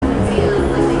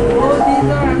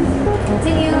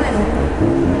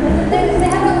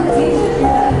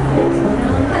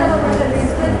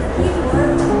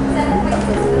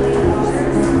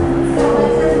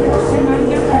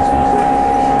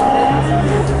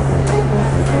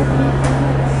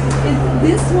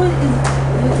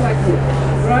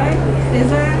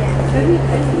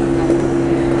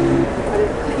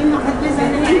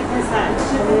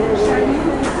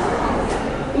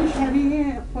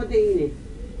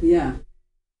Yeah.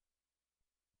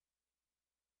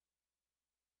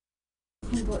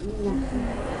 Listen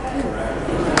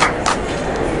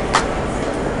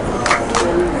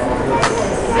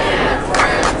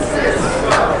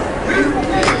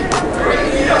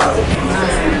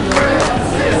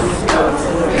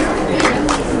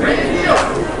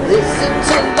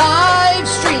to live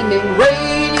streaming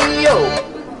radio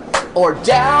or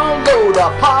download a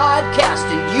podcast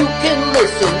and you can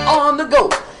listen on the go.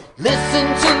 Listen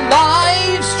to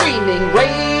live streaming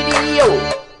radio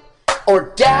or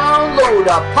download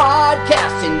a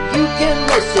podcast and you can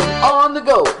listen on the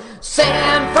go.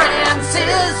 San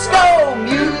Francisco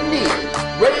Mutiny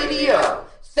Radio.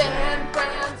 San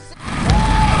Francisco.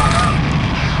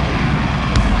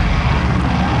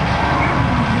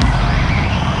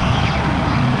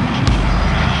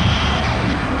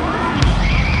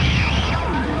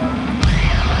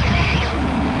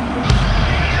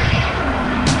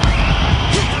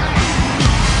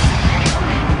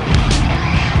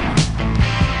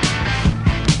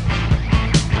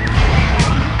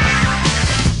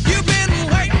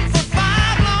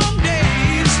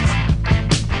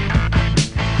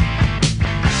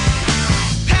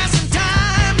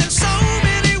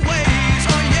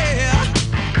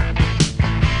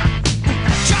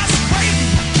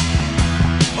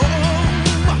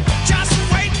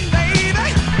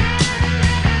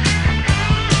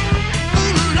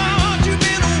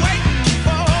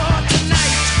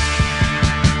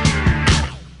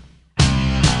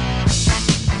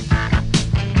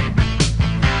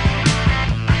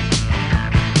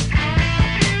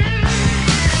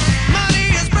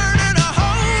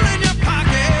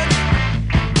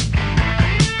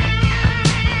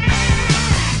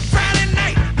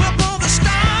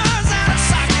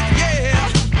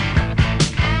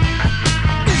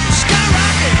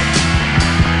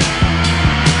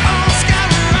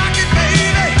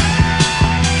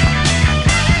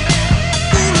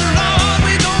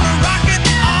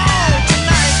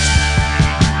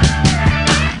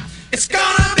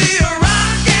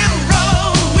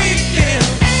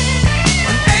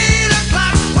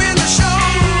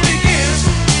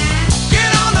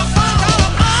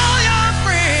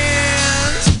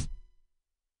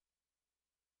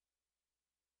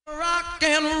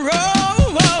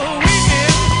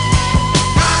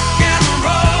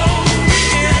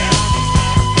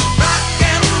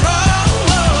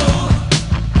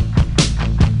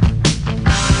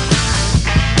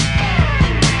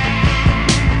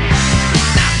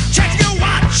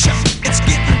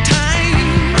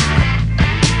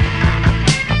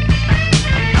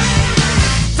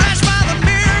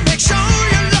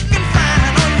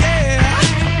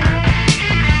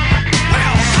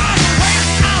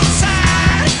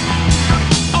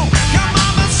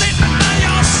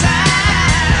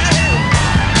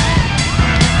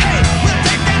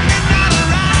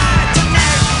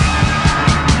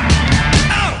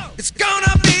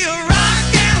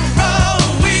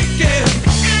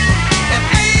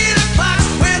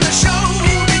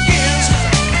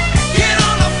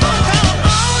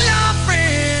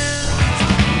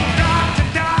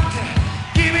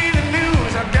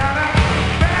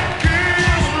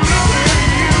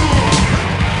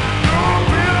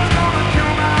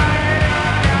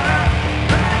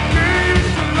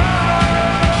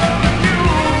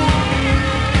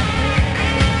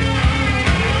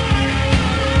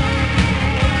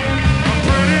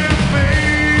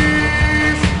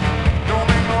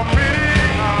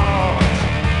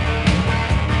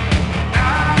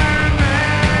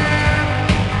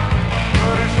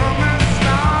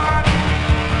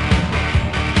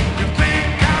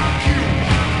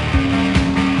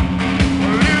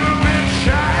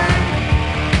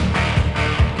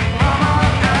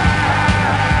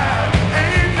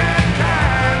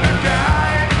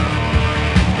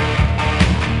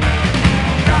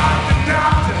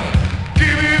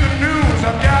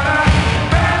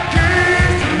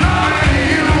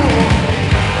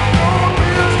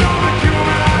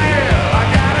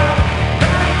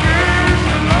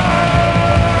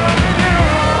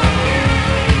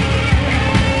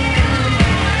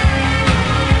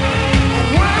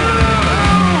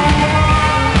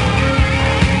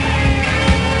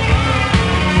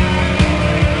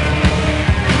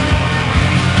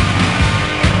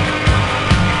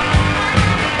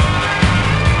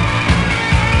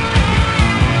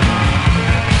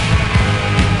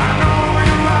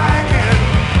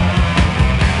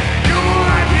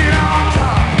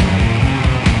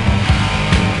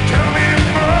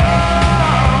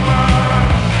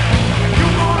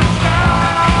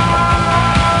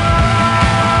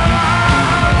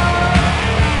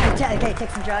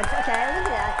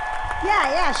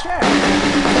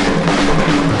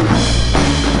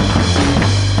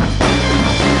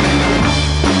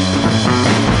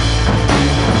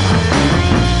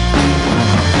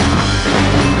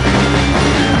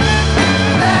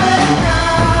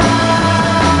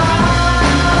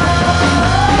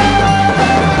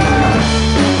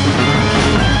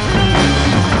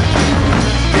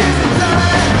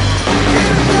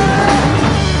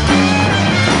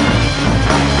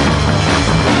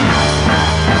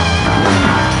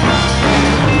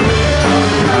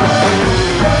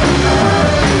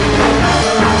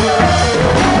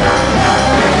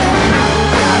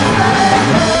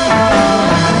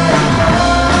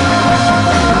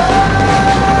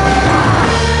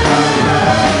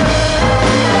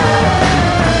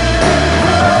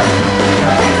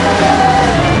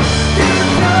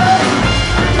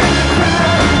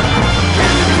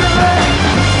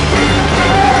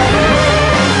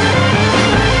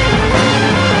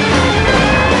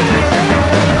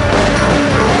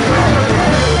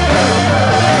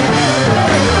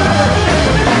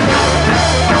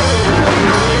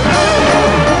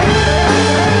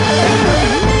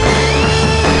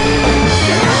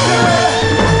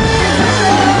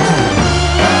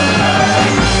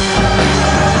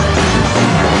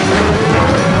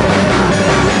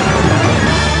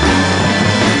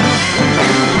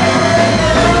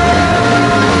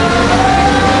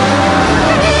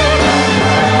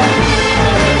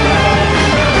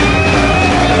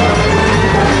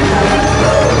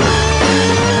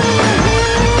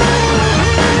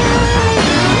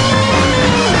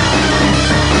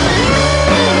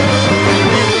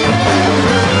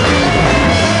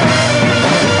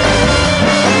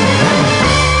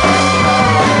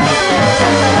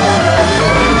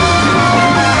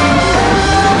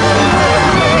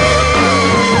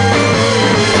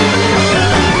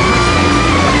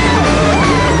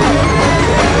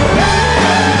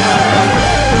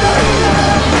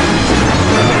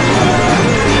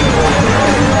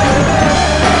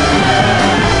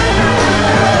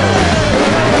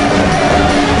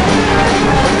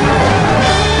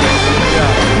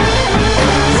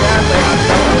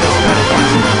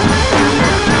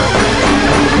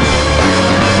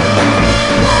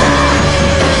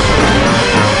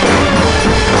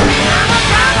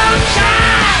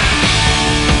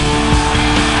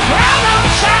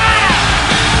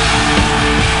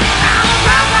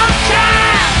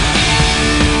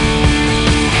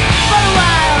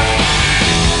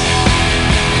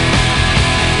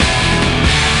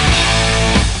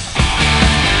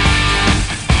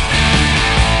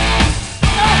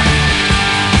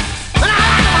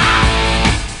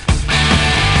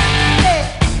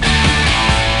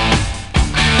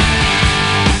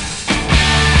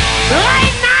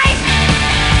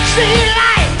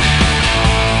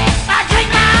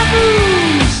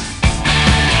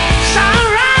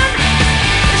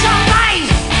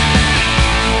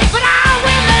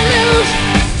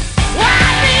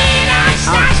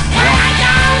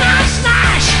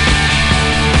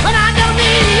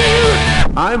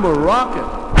 I'm a rocket.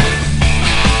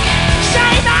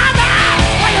 Say, mama,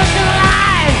 while you're still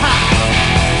alive,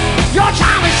 your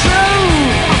time is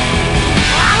through.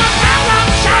 I'm a problem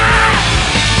child.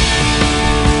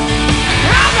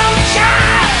 Problem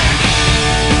child.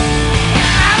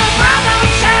 I'm a problem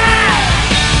child.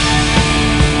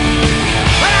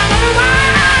 But I'm on the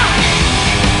wild.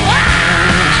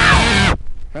 Wow.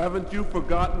 Haven't you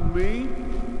forgotten me?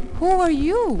 Who are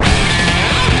you?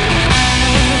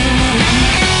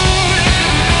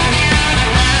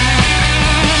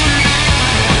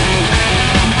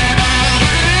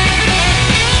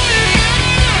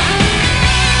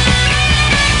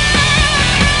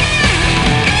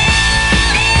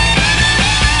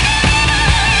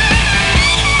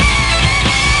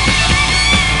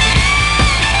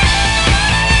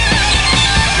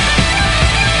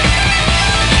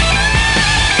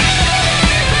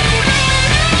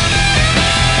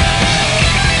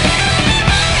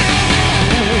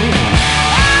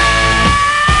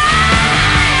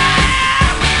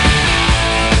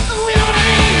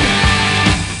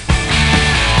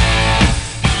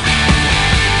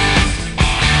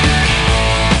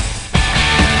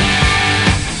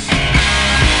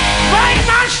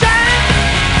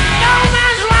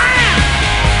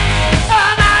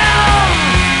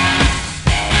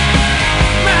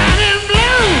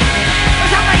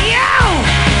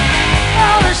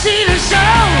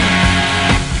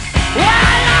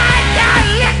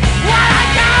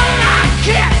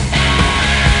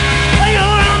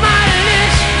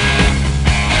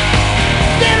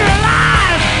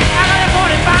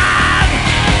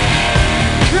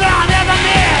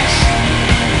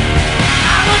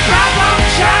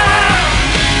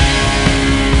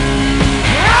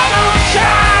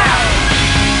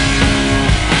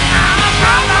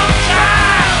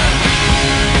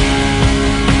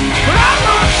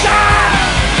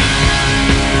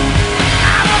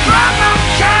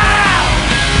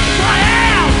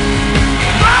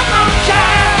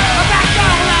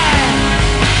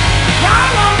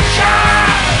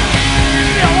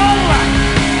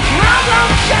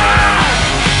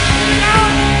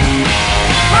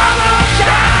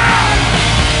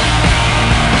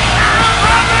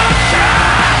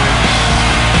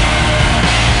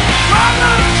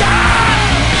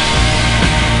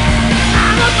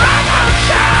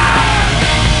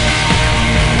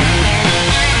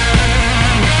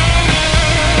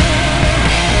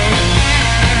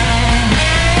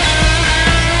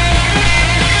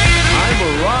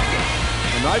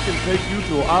 take you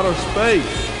to outer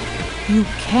space. You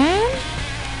can?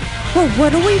 Well,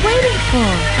 what are we waiting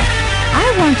for? I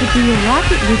want to be a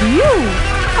rocket with you.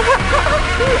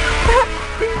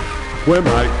 When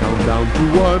I count down to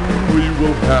 1, we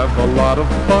will have a lot of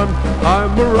fun.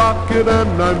 I'm a rocket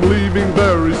and I'm leaving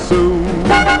very soon.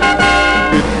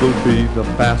 It will be the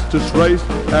fastest race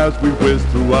as we whiz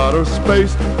through outer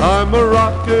space. I'm a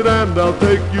rocket and I'll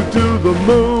take you to the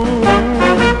moon.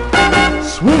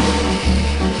 Swish!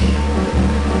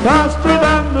 Faster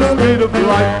than the speed of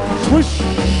light. Swish!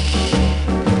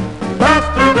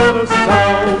 Faster than a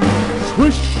sound.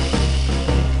 Swish!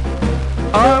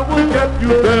 I will get you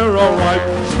there all right.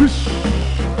 Swish!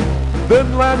 Then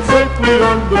land safely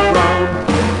on the ground.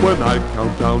 When I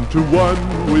count down to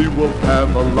 1, we will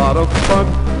have a lot of fun.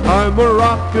 I'm a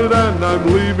rocket and I'm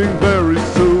leaving very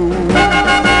soon.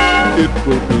 It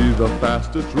will be the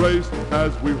fastest race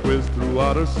as we whiz through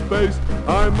outer space.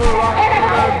 I'm a rocket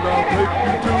and I'll take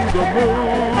you to the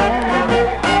moon.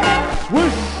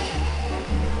 Swish!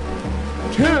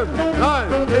 10,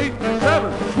 9, 8,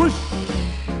 7, swish!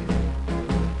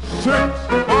 6,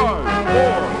 5,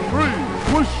 4, 3,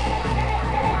 swish!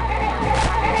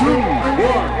 2,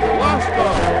 1, blast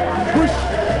off, swish!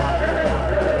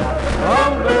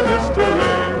 Found in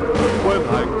history. When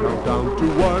I count down to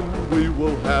 1, we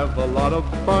will have a lot of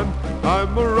fun.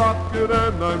 I'm a rocket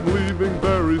and I'm leaving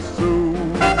very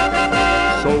soon.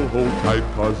 So hold tight,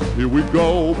 'cause here we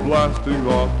go, blasting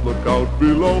off, look out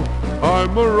below.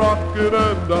 I'm a rocket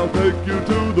and I'll take you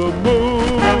to the moon.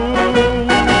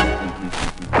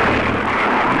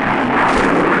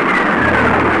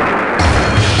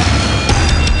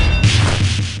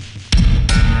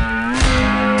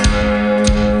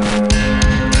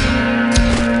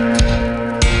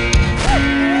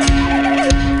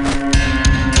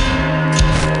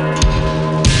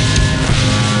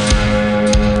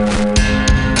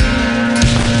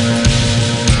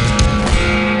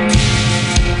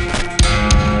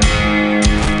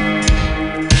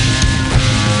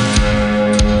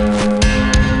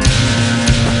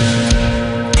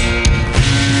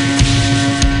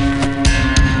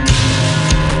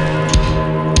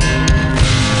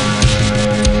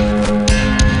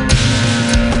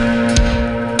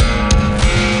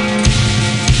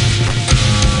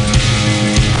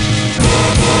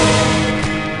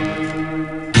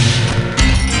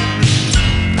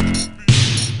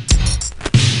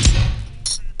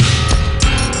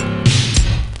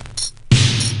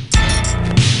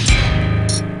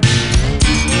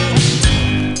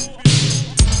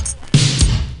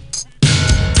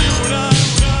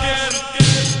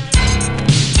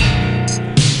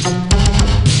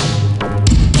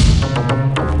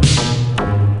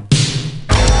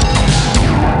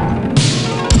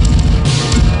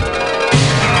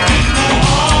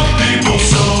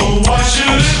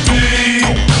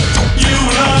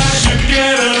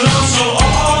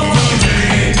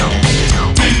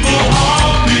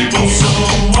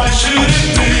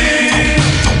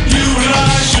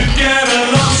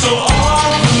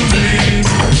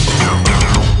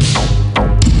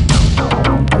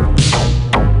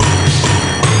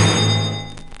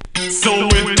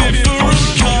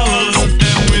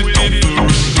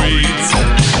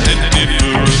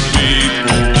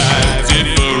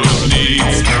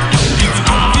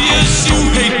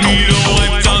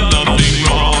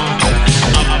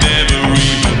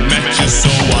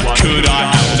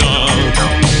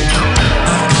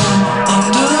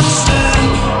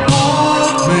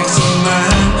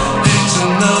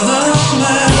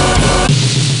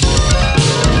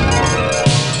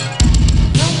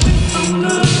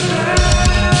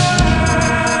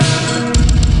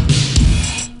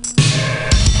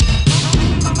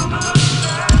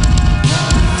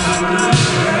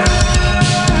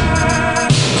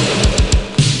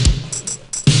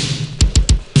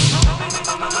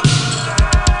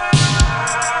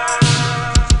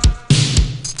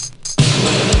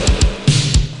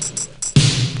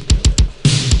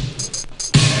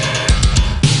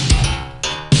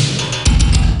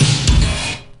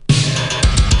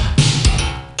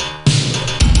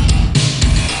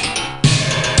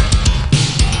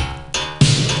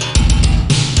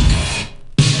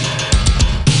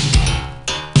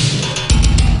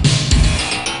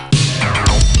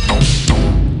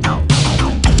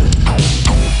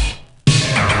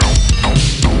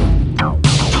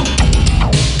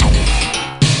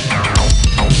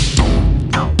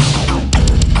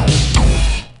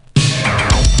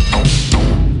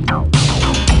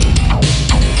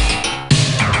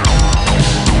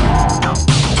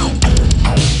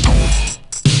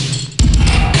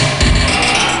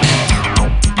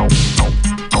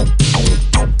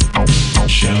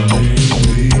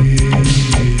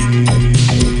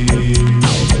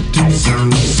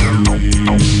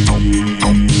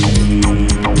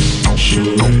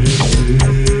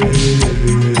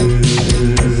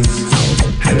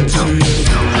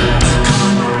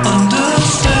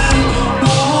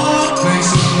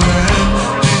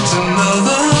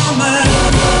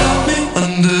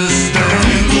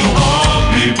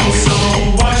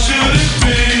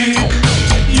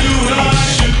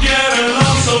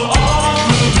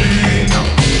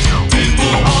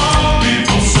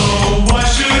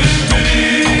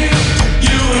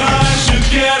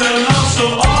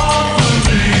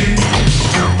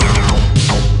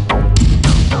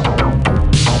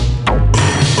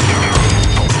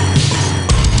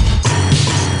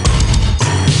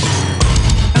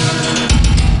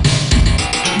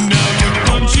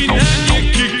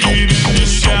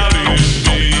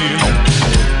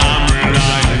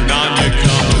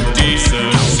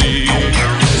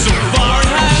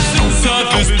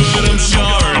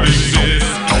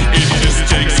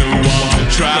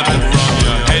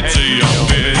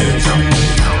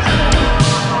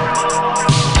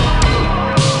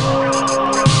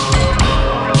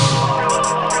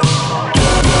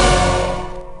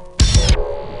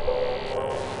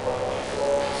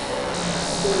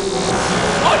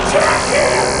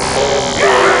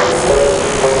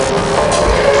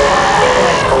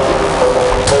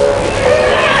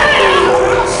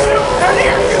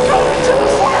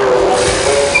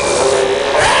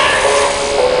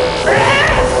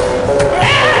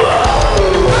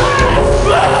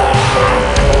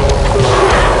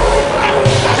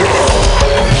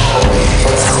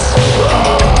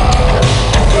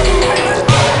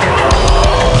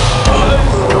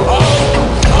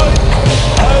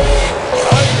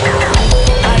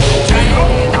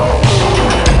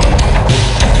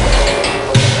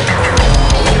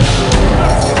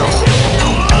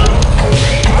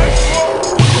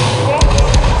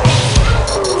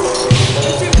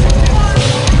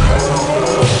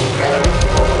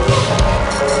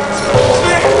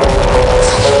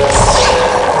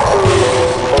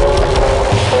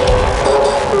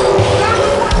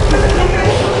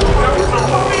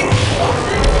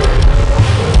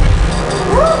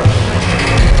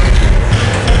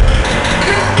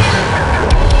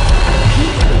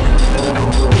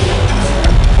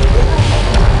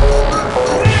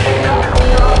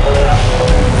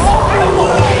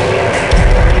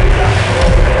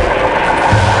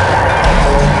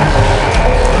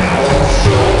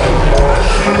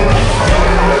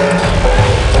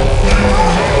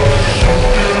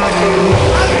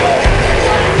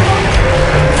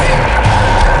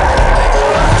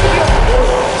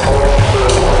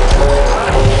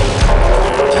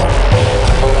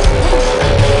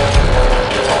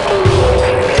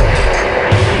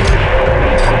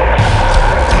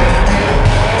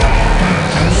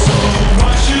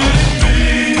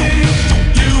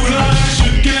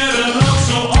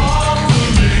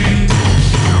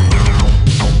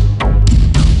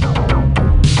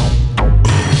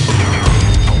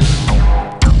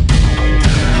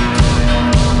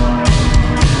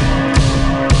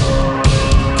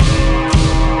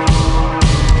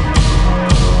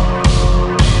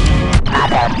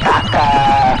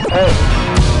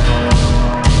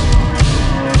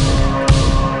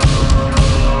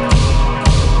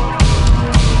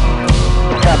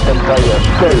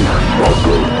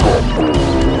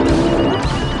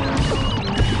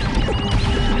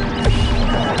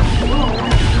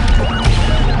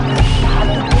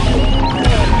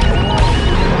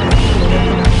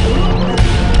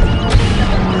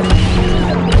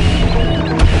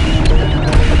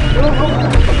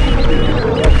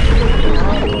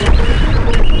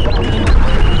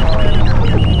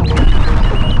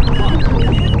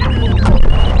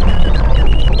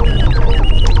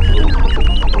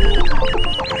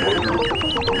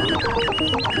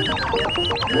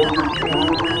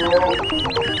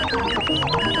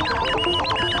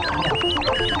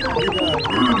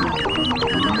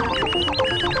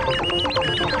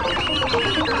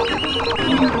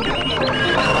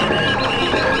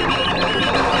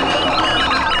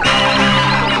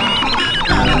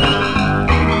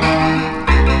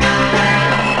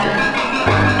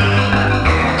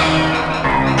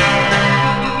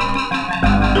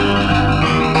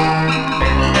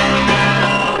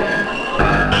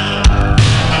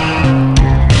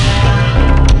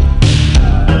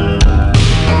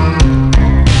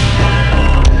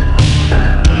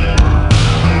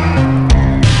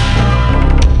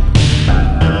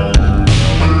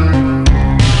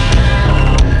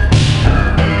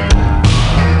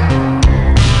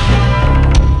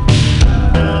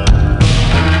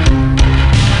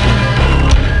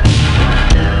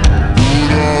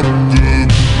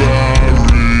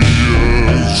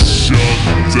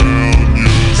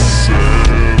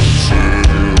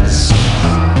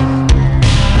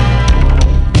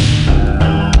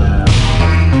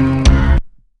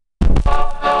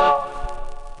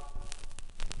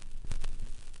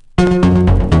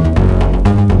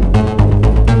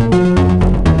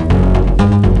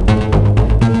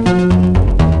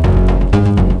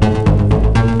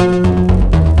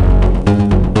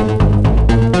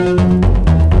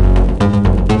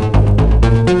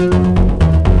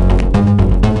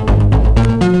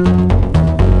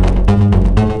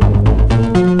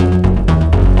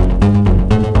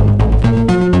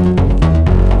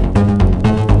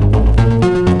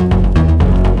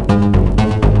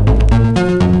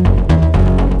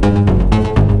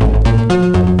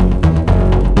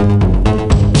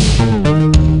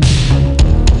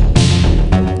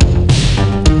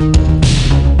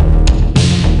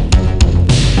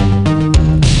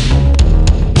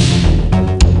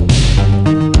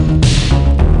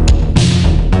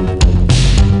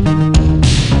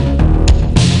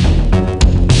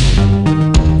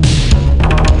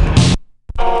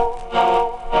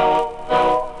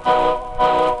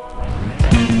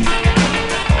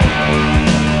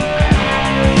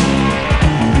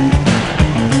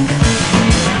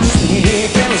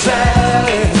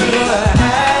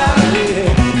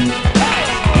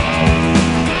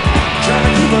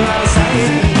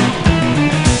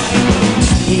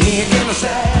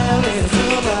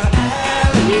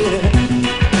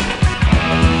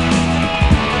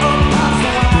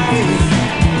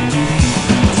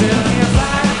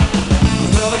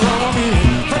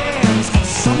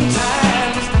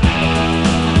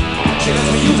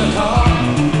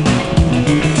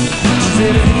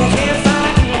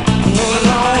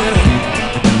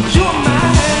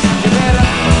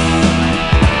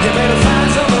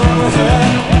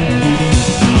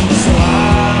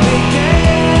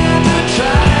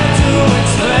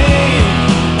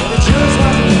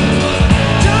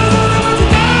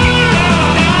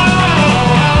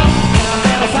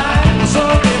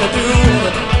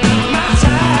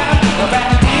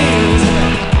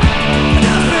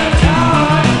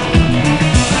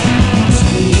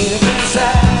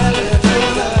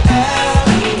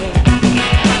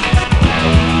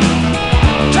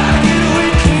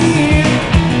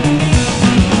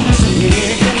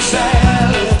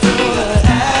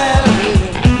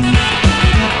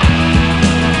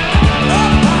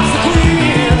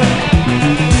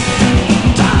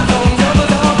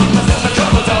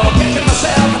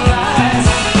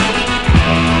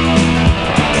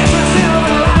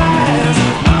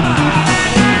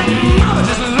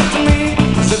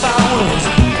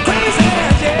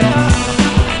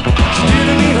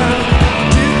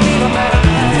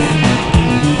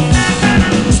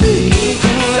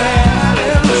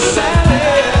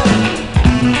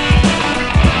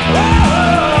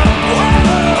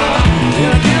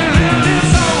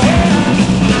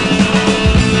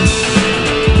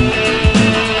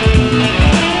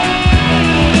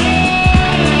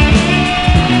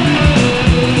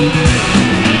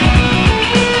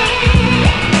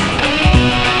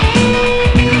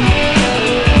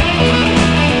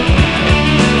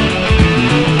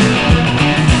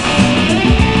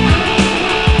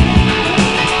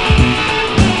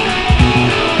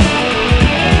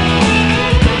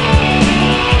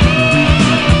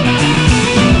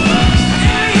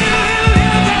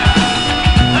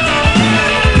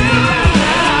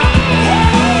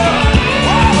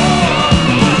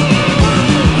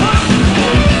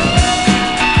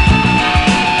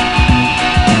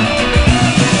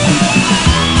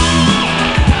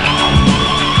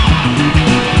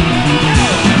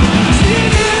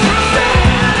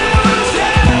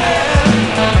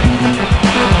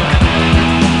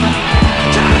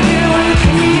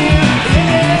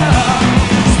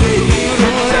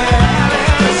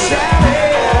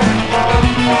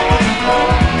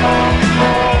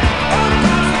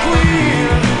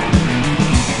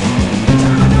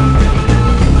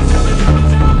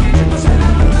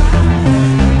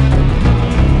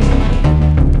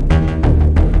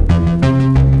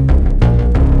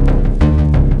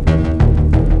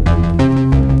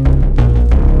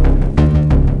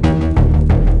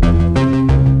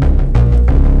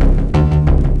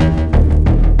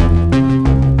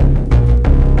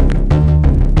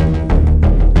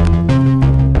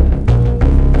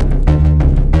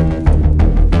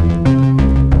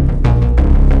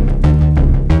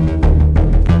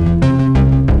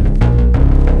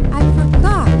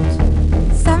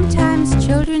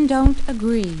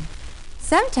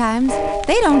 Sometimes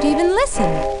they don't even listen.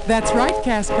 That's right,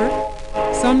 Casper.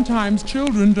 Sometimes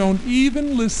children don't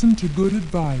even listen to good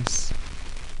advice.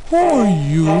 Who are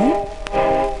you?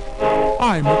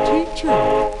 I'm a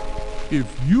teacher. If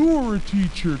you were a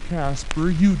teacher, Casper,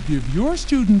 you'd give your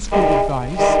students good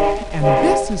advice, and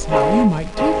this is how you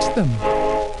might teach them.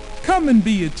 Come and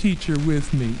be a teacher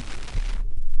with me.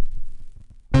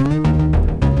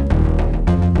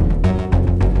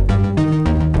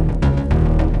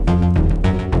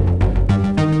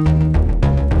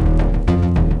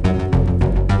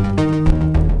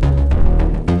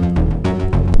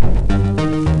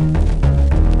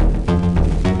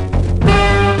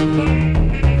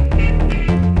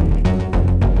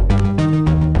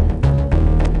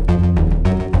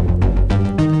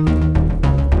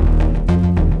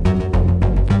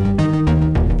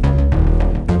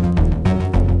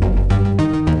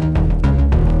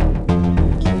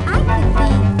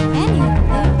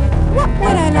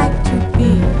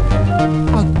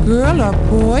 Girl or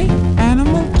boy,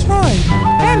 animal, toy,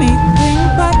 anything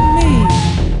but me.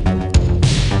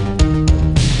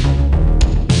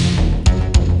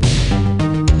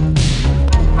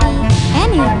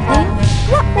 Anything?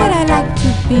 What would I like to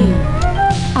be?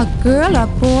 A girl or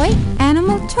boy,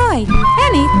 animal, toy,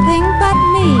 anything but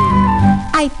me.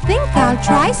 I think I'll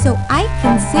try so I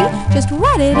can see just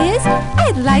what it is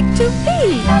I'd like to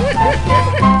be.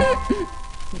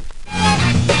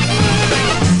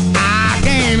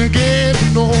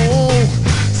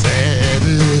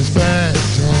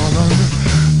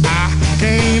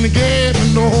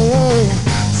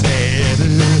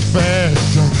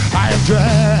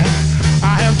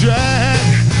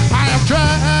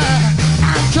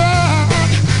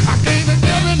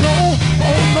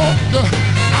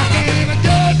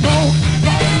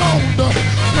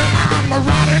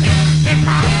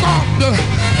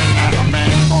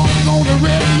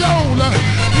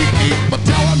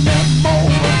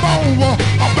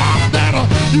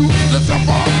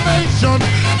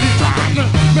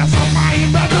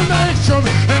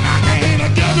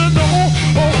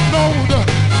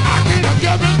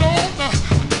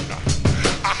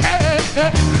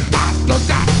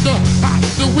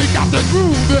 We got the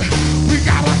groove, we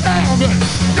got to have,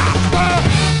 got to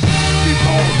keep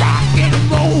on rocking and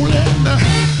rolling.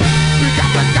 We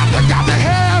got to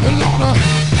have it, Lord.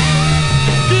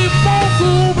 Keep on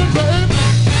grooving, baby.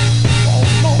 Oh,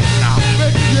 no, now,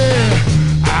 baby, yeah.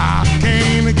 I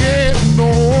can't get no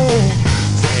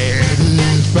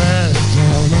satisfaction.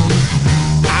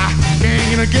 I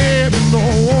can't get no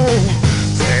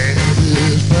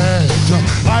satisfaction.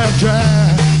 I have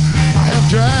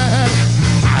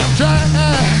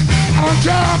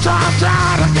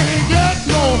tried, I can't get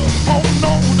no, oh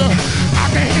no, I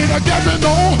can't get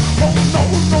no, oh no,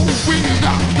 we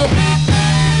got to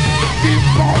keep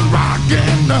on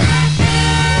rocking.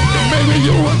 Maybe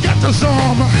you will get to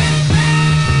some.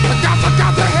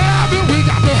 Got to have it, we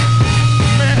got to,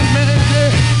 man,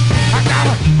 yeah. I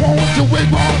gotta want to wait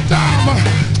one time.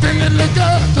 Spinning the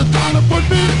girl to try to put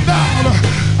me down.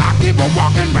 I keep on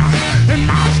walking round in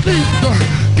my sleep.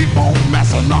 Keep on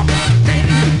messing up, can't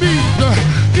even meet.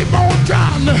 Keep on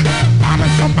trying to find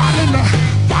somebody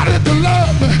to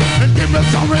love me and give me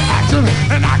some reaction.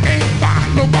 And I can't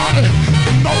find nobody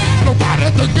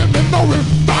to give me no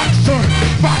reaction.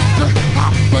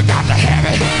 We got to have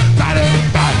it,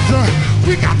 satisfaction.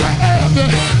 We got to have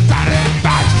it,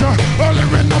 satisfaction. Early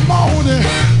in the morning,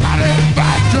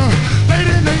 satisfaction. Late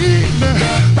in the evening,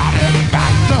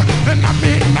 satisfaction. In the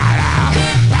midnight hour,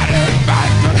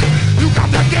 satisfaction. You got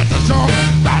to get the song,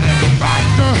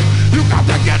 satisfaction. You got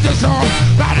to get the song,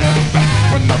 satisfaction.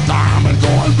 When the time is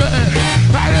going bad,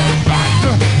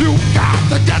 satisfaction. You got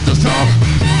to get the song,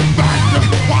 satisfaction.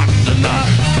 Watch the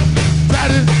night,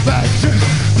 satisfaction.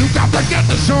 You got to get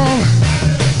the song,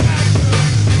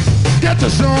 get the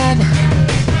song,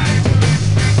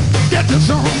 get the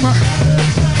song,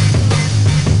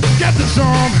 get the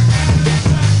song.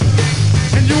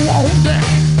 And you want that,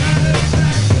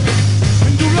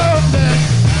 and you love that.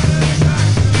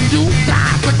 You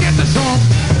got to get the song.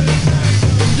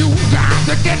 You got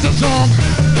to get the song.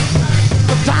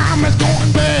 The time is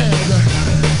going bad.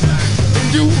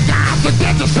 You got to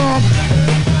get the song.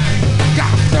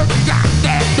 Got that. Got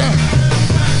that.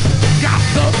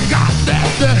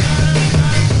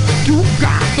 You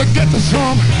got to get the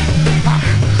song.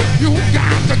 You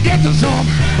got to get the song.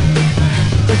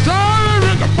 It's early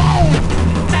in the morning.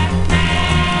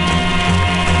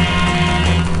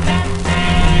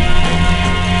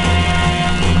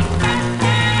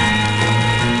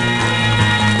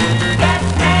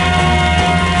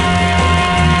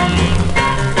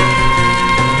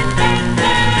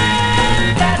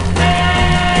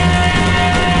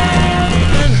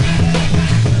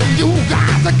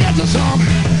 Get to some,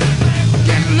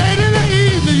 getting late in the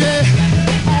evening, yeah.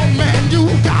 Oh man, you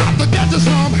got to get to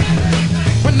some.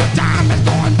 When the time is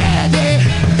going bad, yeah.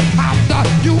 After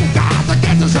you got to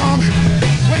get to some.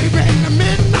 Way in the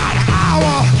midnight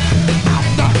hour.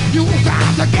 After you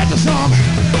got to get to some.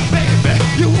 Baby,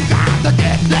 you got to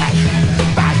get that.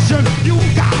 Faction, you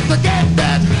got to get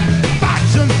that.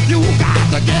 Faction, you got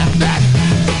to get that.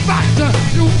 Faction,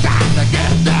 you got to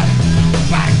get that.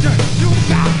 Faction, you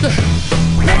got to.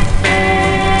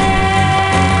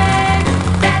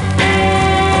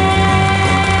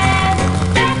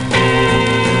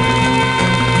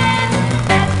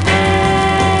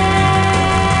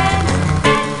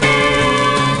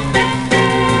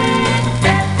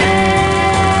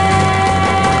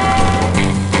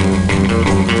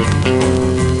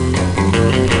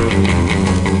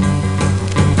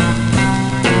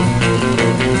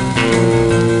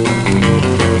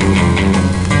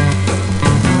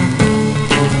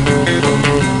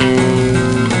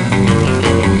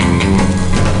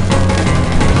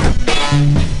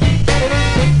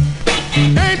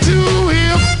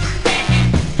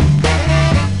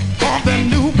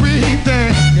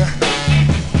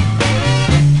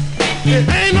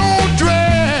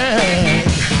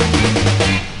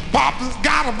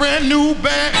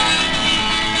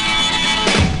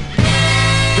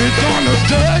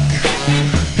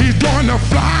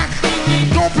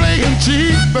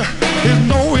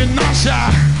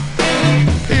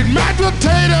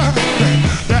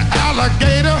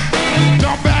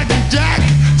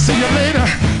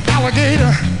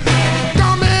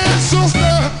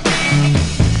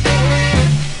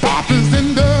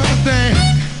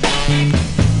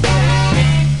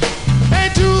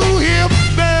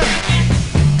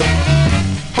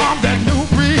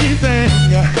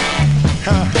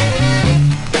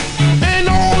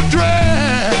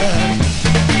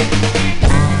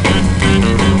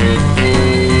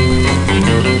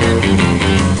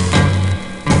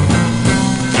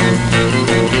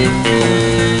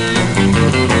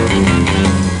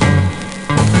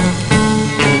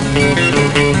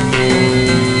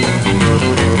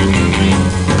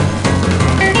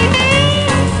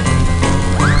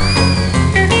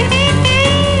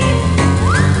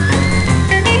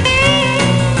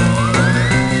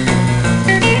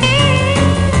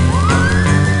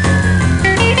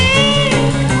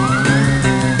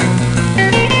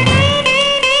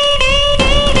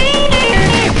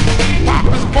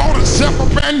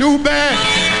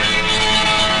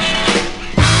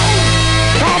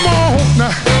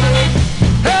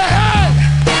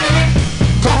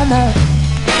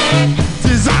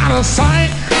 of sight,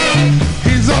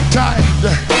 he's uptight.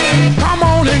 Come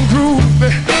on and groove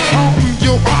on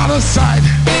your out of sight.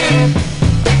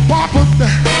 Papa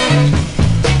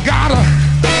got a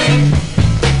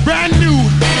brand new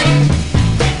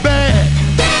bag.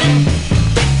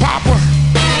 Papa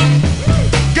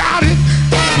got it.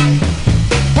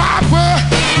 Papa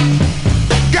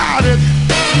got it.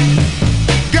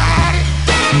 Got it.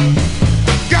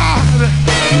 Got it.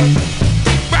 Got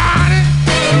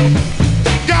it.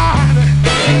 Got it.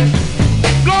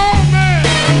 Blow man.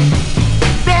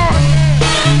 Blow it.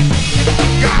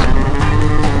 Got it.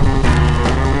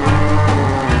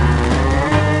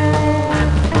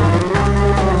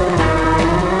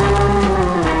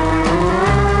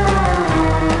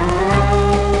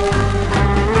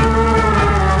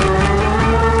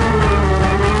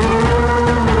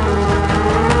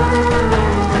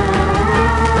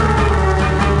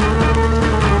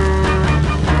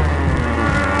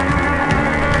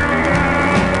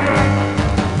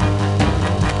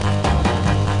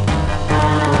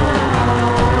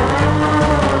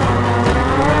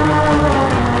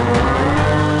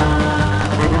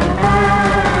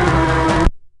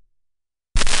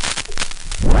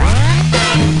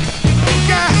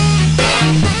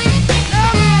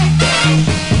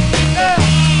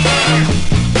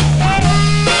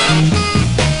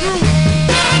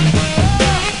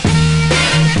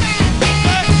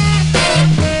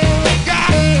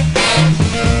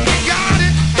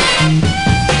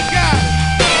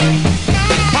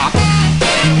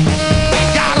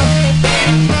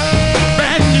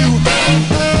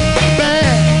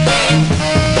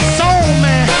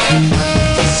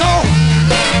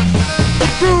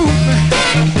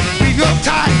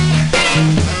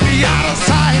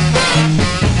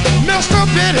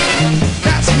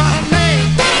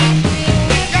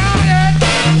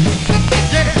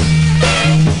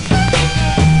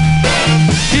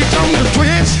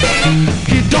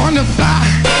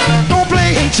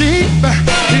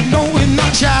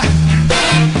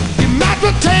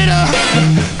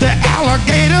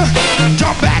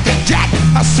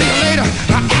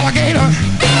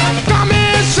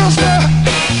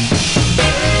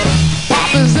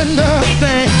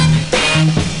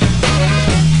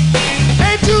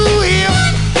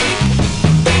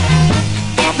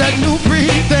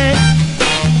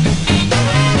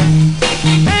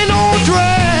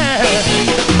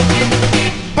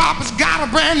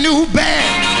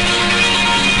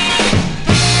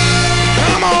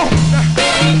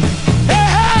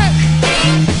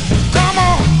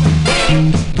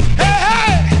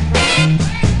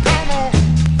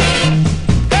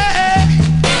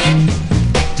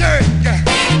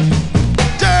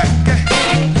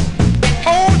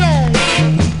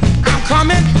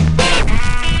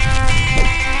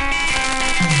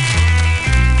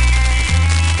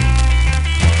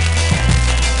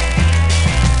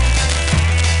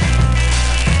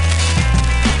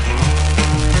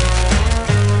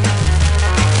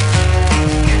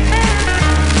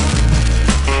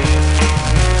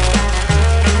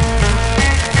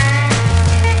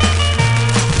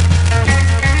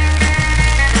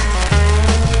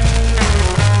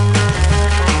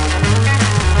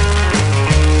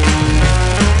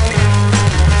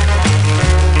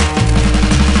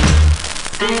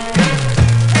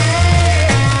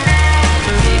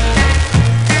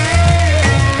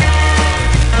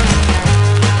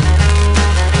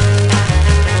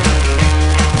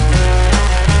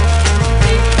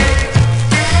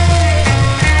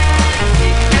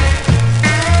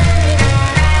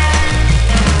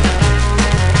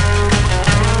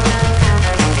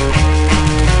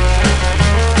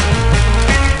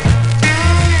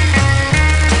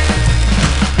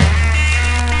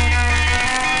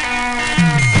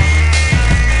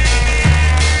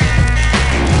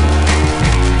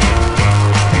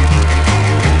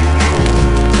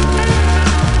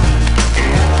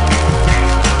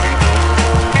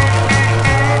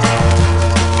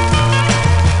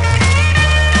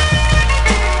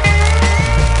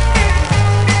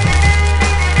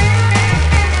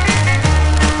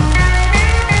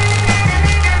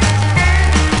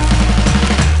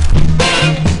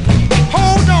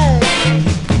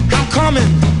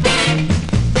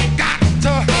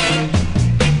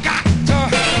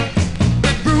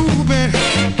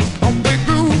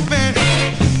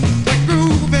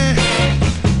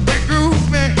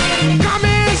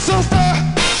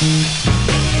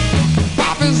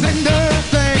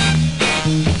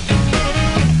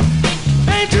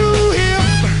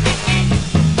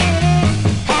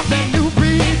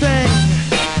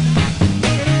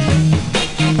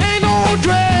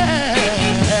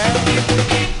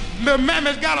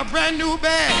 Mammy's got a brand new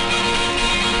bag.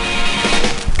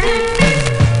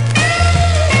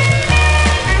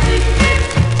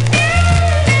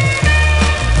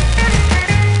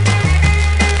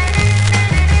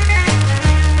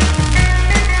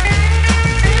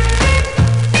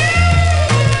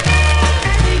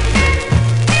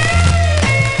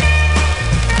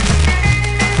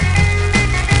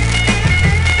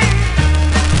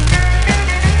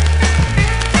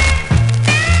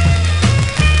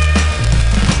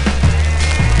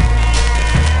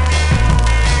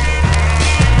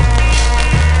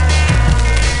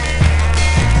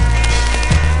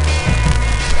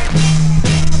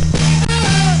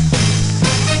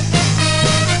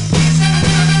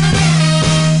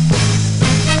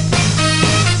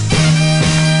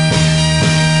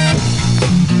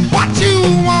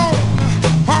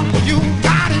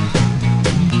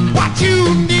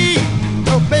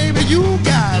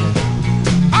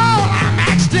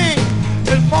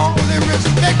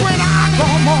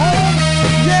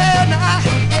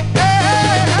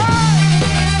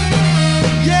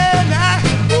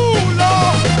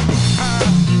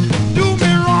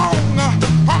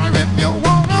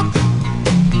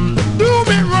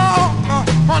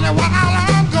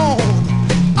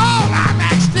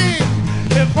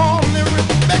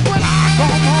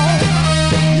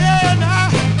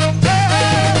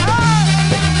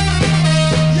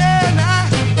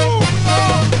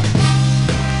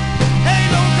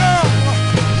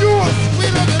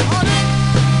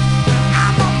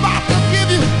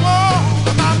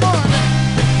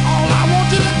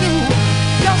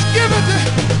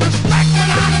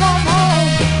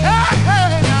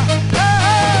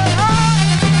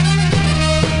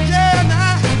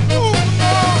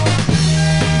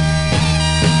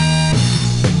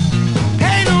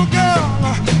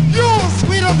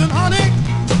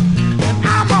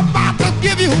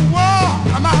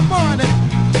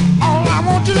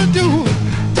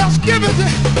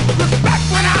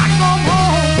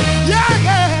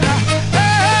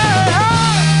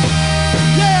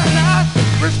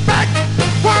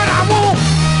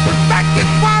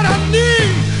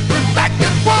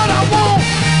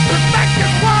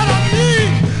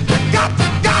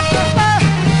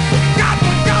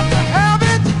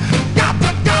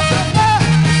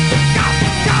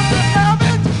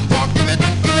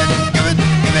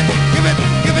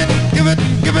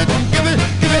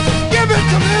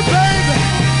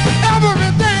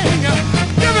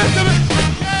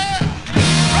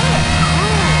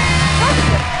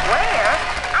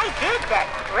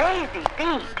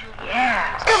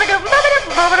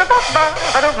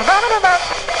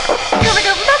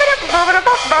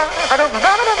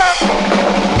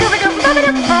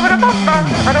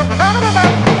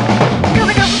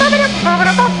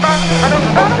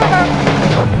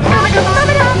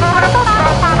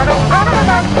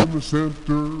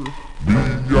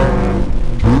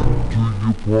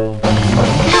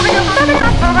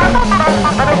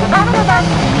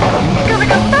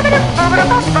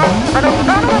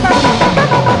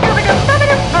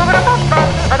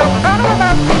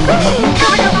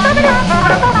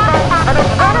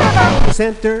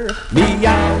 Center, me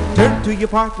out, turn to your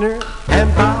partner,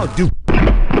 and bow do.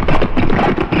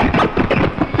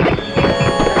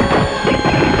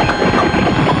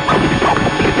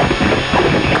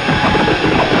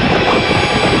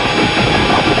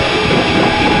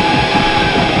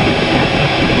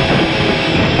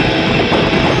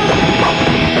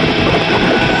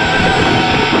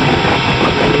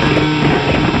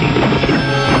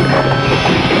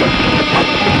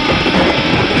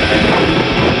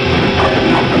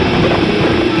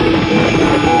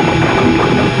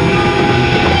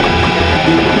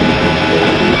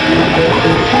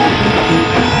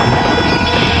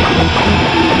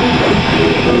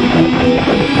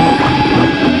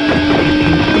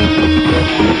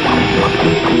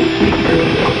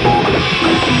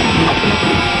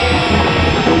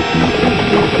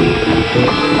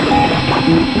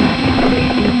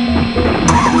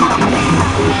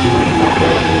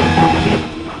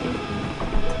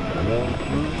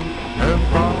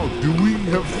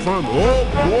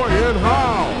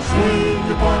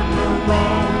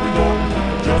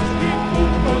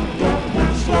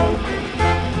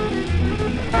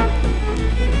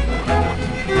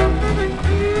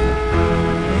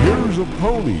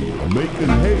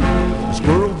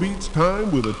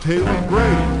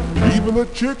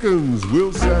 Chickens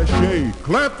will sashay.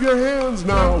 Clap your hands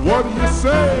now, what do you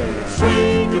say?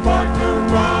 Swing your partner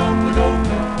round the goat.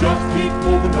 Just keep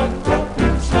moving, but don't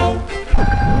be slow.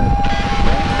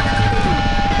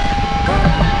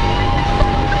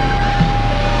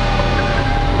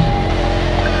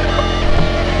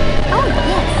 Oh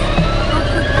yes, I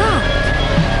forgot.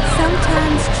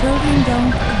 Sometimes children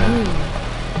don't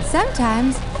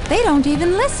Sometimes they don't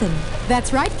even listen.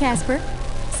 That's right, Casper.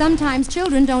 Sometimes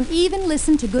children don't even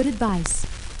listen to good advice.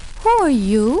 Who are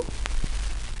you?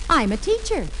 I'm a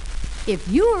teacher. If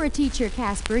you were a teacher,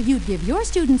 Casper, you'd give your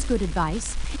students good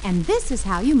advice, and this is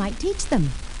how you might teach them.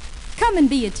 Come and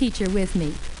be a teacher with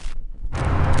me.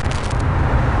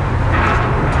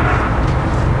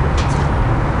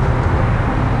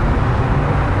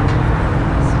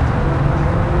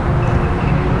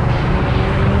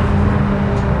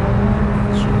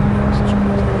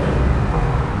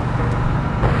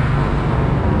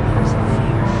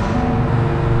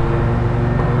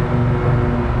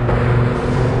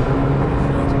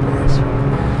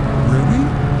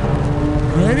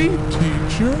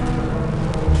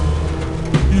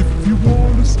 If you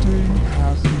want to stay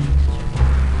happy,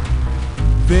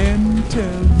 then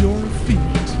tell your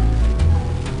feet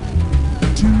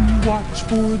to watch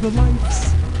for the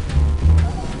lights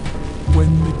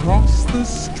when they cross the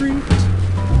street.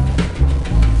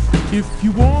 If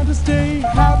you want to stay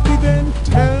happy, then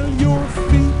tell your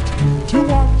feet to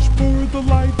watch for the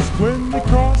lights when they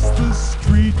cross the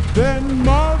street. Then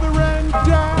mother and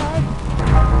dad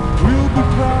will be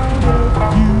proud of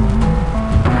you.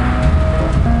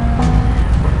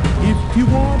 If you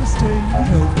want to stay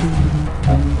healthy,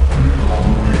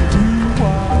 do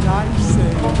what I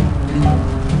say.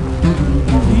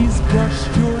 Please brush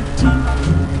your teeth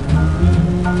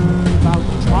about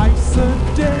twice a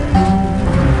day.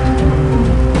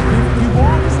 If you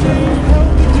want to stay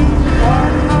healthy, do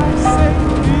what I say.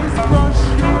 Please brush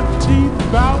your teeth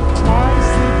about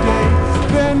twice a day.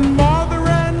 Then mother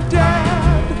and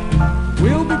dad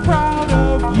will be proud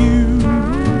of you.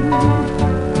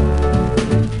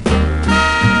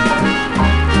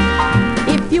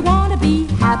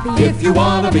 If you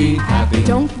wanna be happy,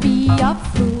 don't be a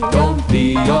fool. Don't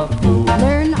be a fool.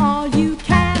 Learn all you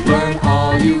can. Learn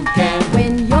all you can.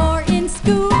 When you're in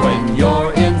school. When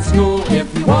you're in school.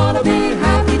 If you wanna be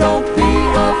happy, don't be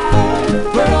a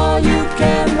fool. Learn all you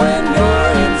can when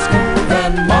you're in school.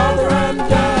 Then mother and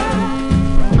dad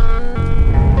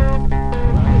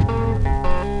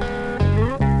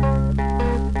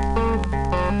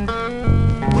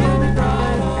will be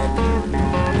proud of you.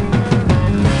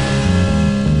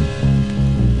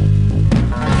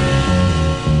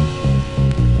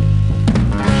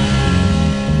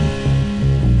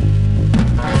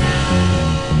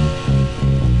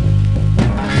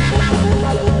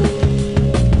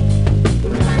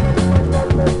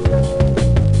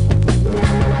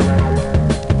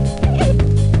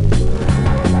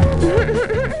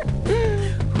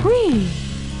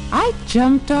 I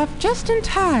jumped off just in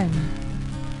time.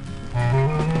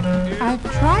 I've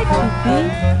tried to be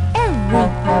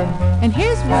everything, and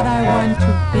here's what I want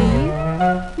to be.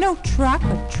 No truck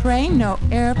or train, no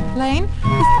airplane,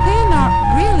 'cause they're not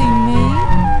really me.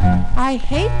 I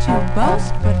hate to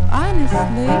boast, but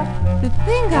honestly, the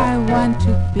thing I want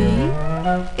to be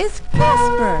is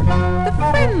Casper, the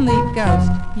friendly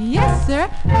ghost. Yes, sir,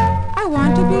 I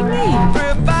want to be me.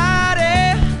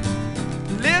 Everybody,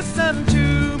 listen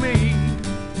to me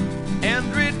and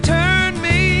return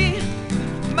me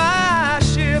my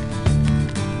ship.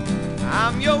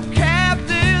 I'm your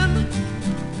captain.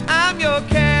 I'm your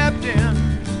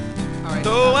captain.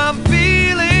 Though I'm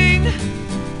feeling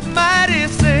mighty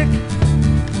sick,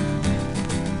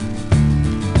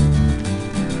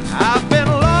 I've been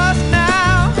lost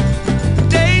now,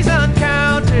 days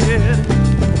uncounted,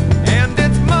 and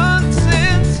it's months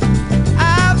since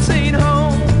I've seen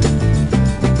home.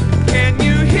 Can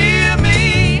you hear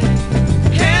me?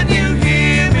 Can you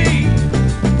hear me?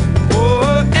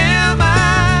 Or am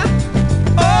I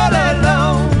all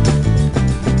alone?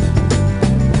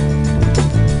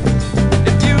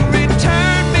 If you return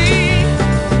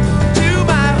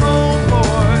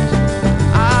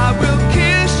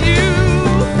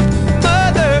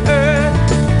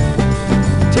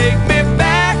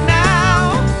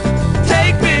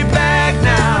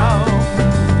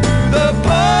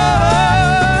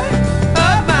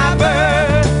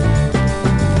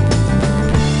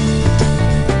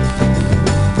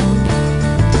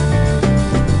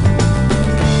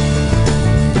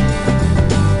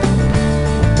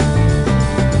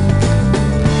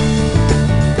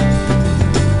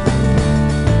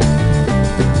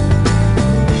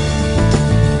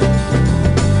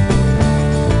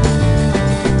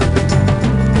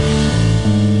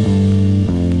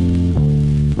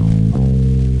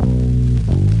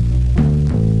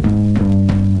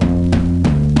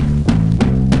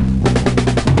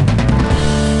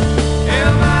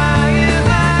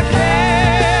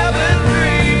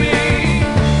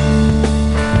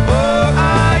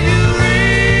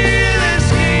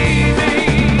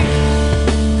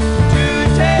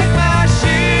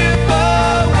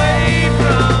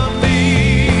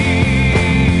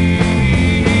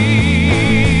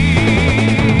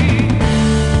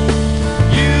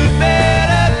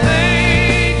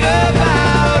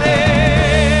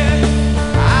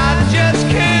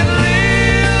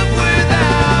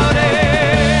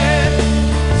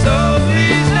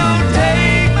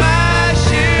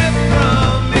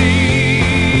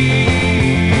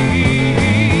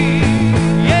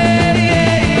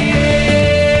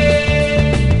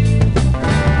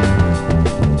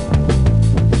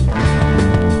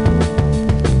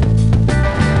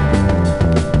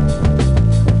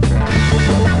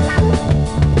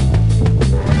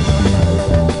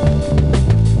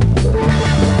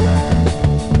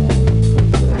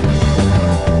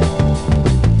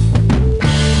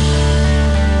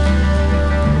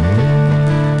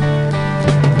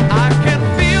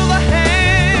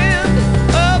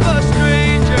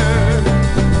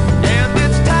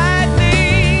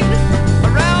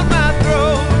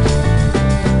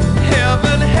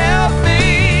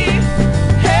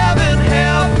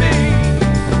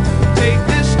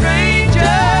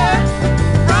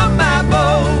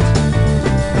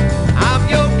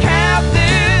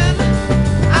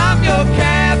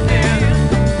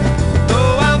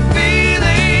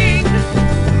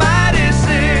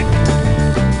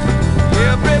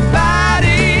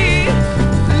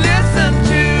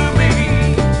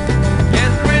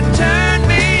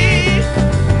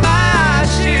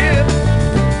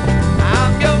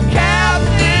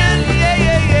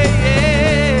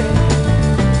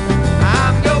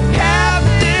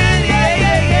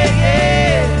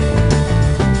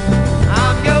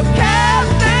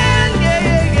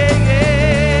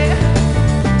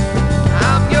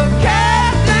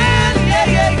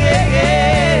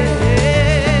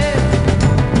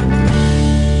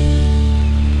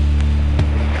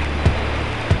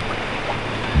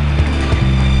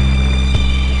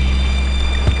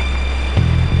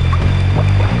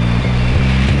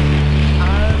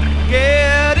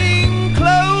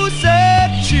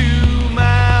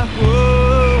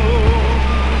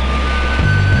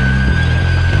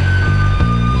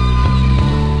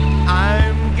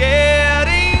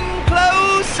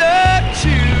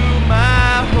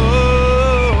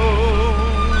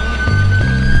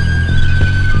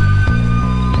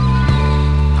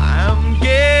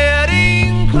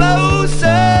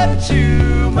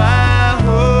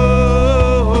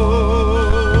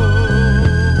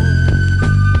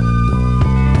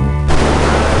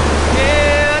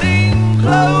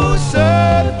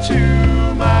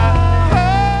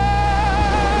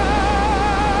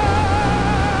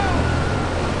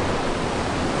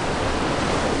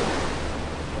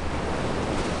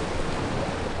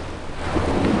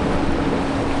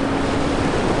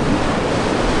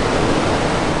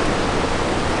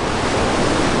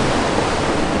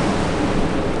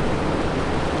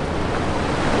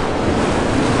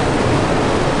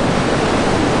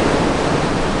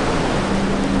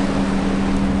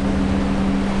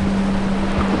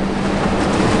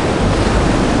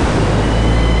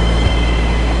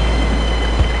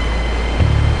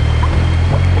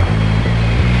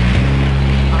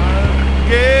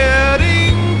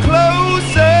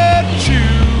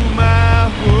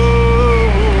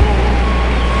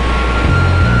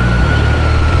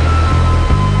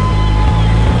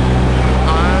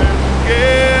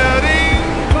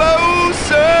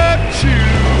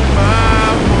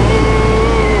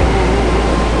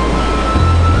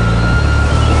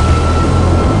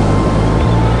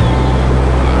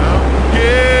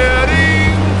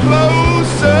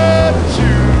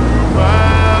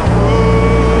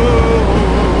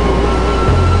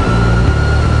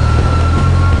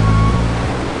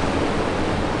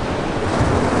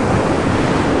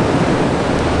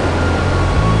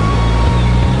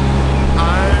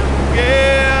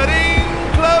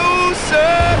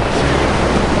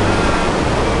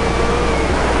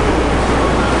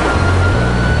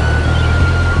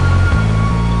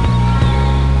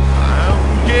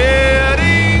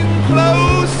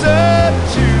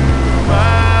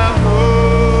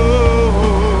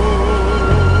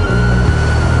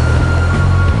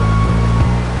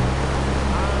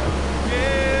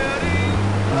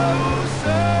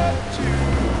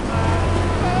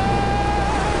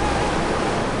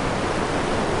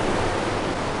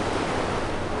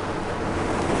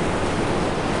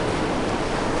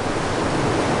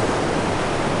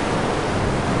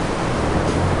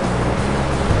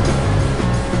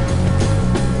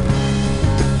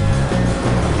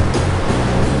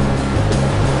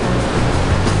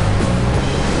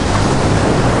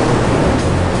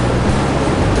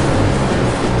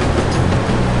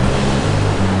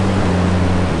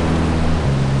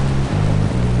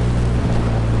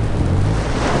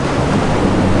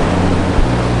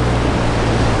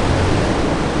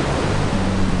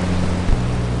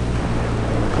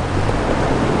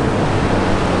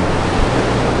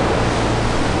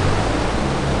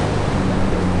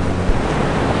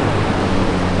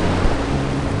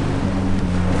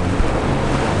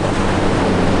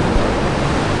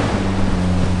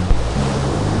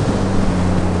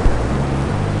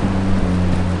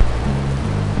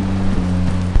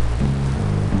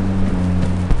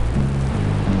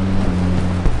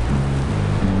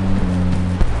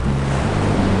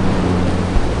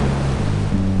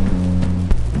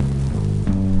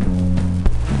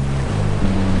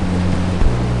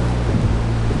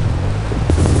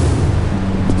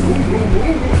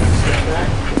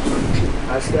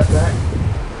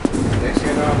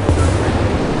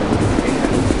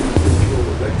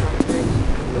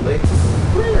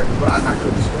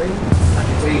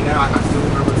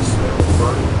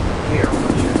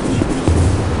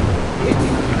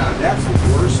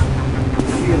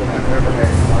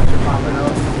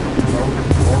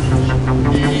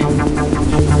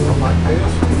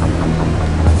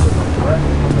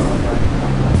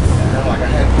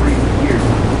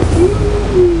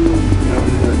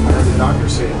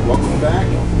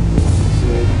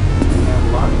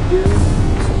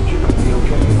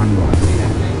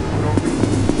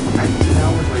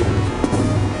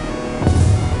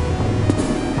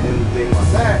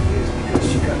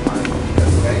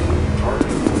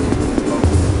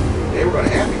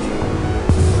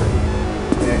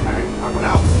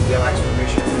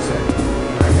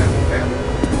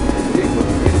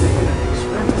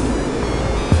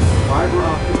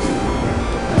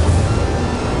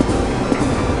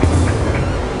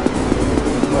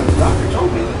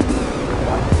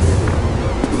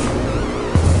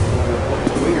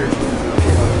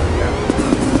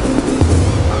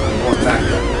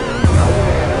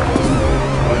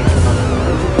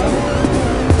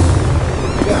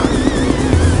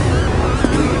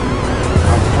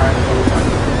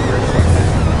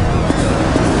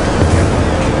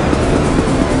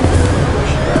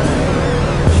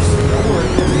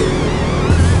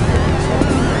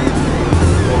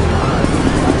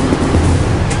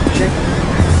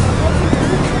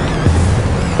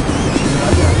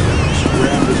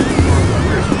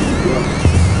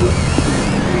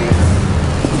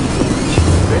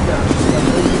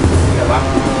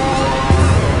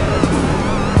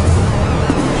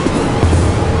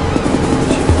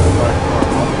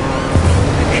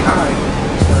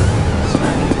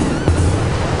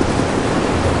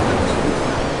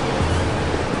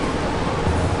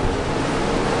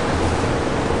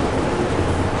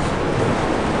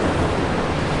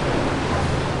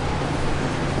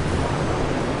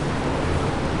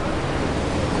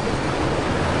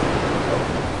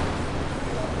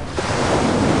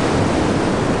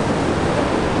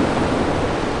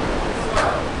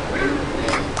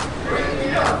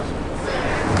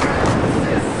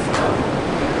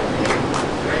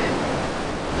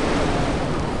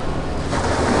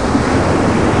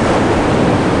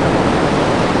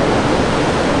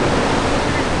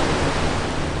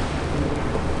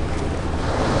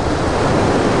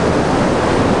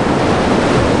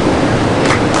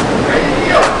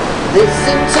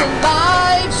Listen to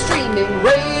live streaming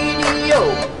radio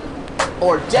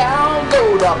or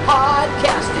download a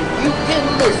podcast and you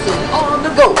can listen on the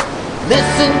go.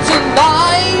 Listen to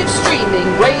live streaming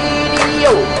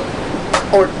radio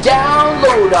or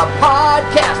download a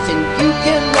podcast and you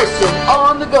can listen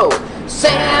on the go.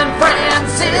 San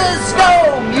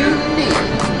Francisco Mutiny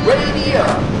Radio.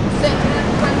 San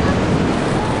Francisco.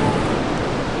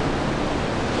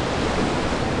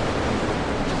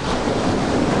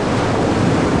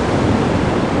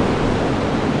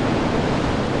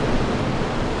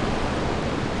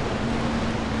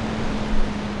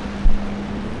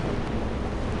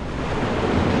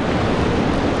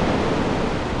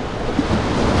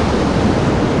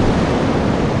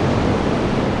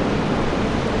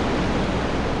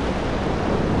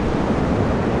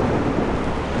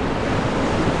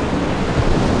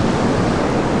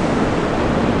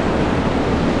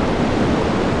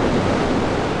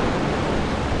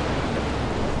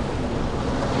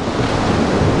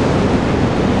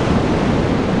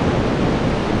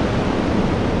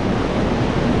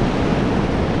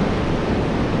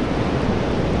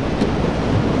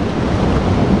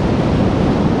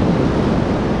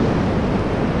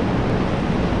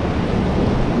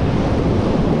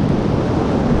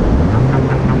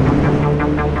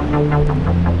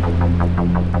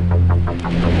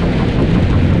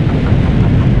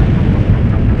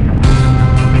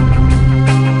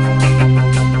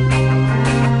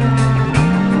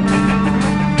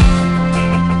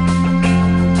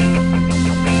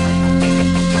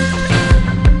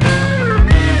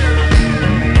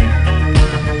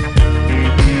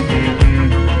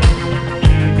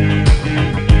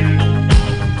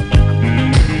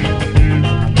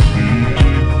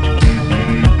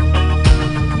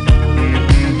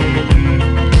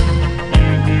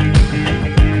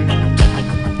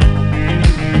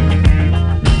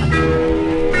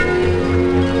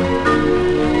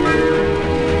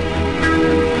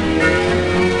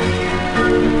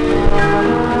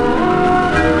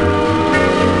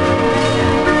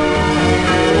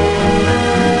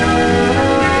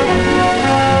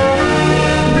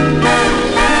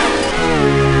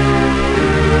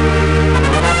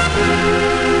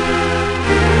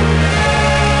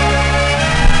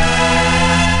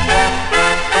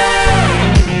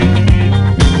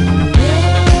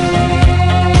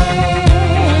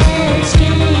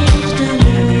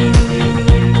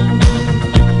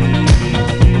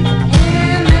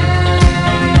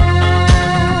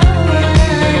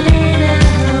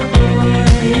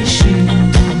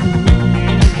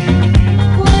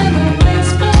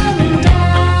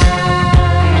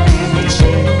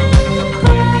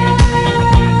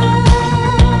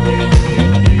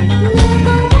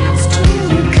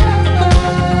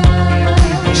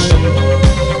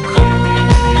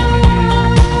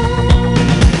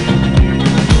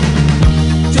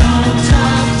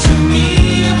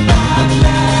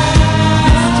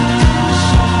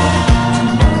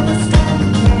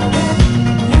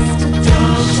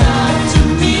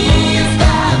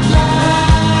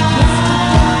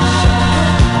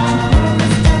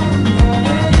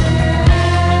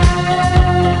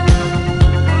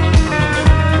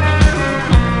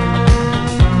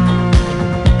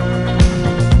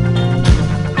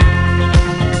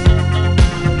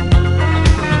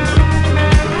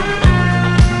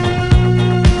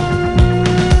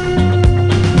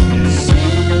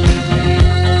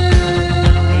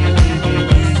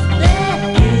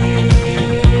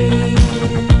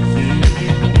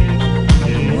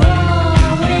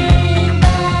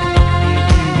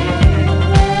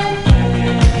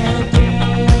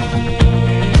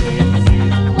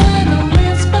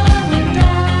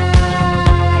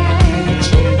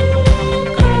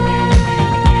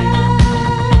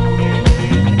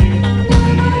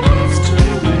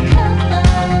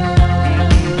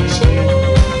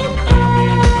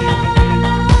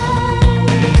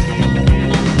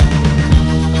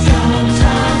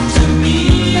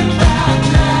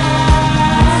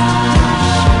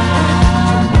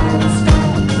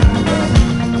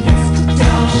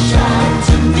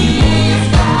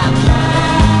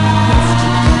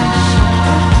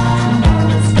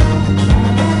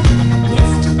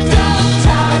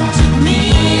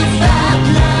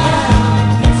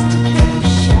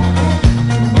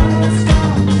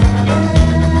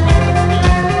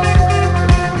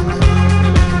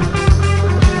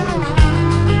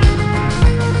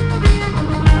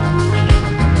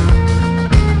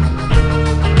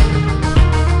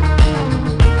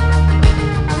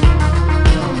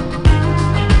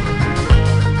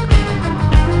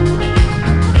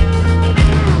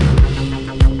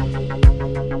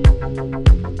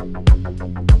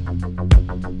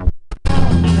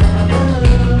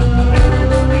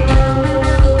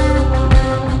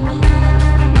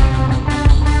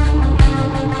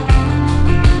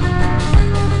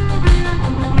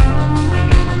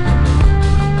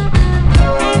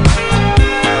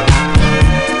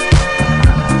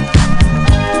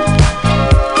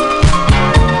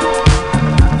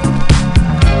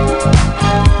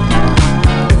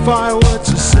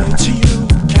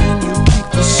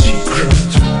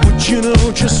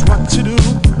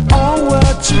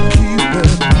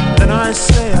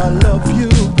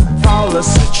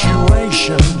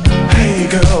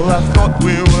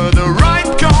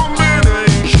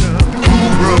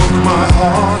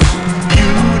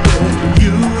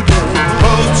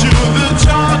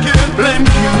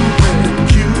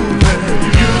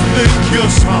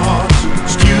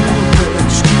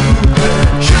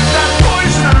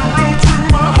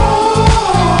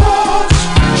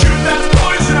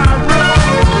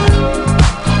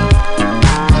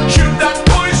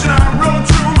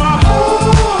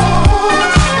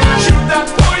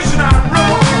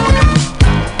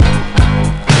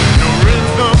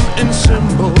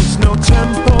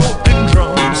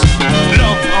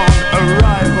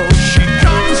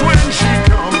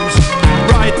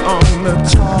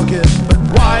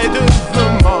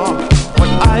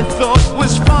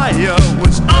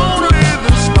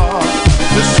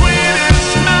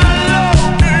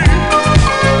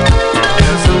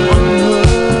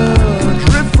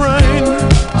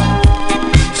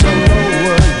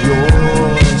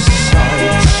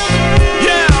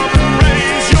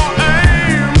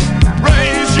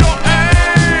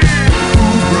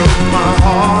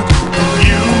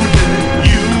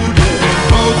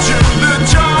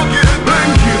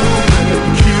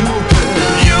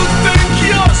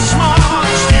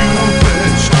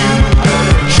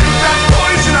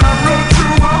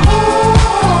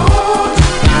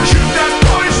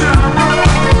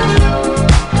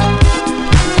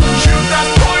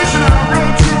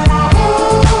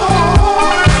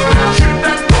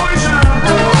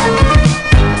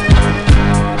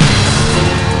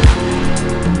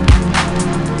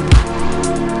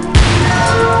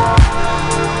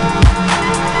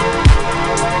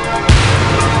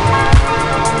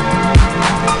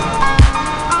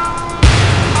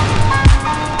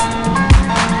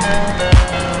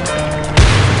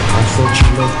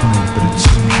 love me, but it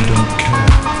seems you don't care.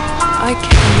 I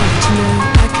can't love to know.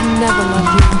 I can never love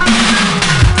you.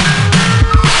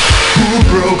 Who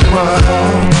broke my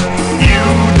heart? You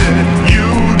did, you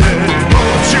did.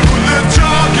 But you let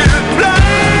target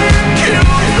blank.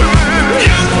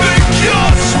 You think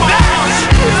you're smart,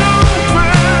 stupid.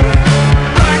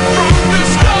 Right from the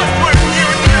start when you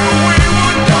knew we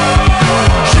would part.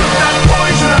 Shoot that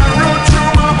poison arrow to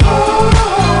my heart.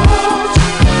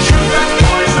 Shoot that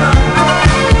poison arrow.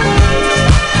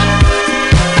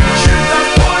 Shoot that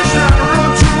poison arrow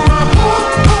to my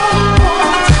heart.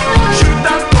 Shoot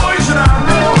that poison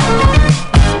arrow.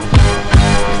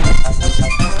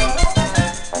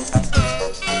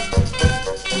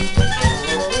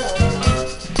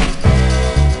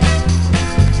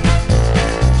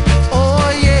 Oh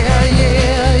yeah,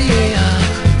 yeah, yeah.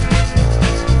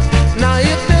 Now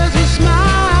if there's a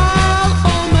smile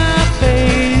on my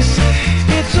face,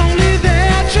 it's only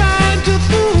there trying to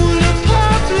fool the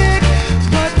public.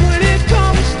 But when it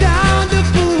comes down to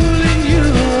fooling you,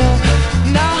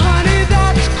 now honey,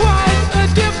 that's quite a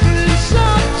different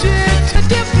subject, a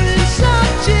different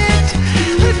subject.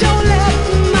 Don't let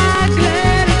my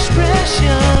glad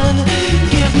expression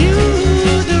give you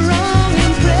the wrong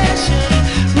impression.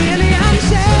 Really, I'm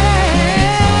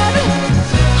sad,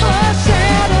 oh,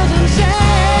 sadder than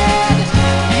sad.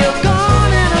 You're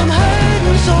gone and I'm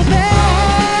hurting so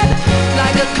bad.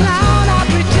 Like a clown, I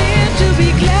pretend to be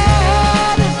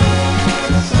glad.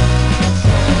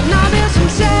 Now there's some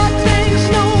sad things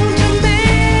known to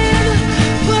men,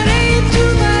 but ain't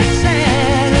too much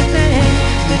sadder than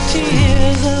the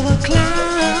tears of a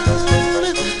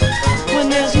clown when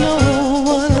there's no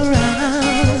one around.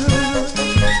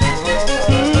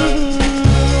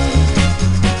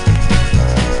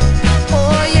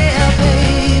 Oh yeah,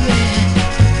 baby.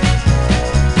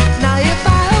 Now if I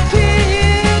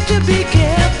appear to be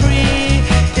carefree,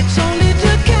 it's only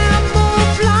to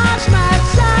camouflage my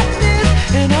sadness.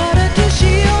 In order to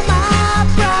shield my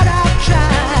pride, I've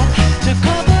tried to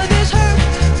cover this hurt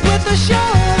with a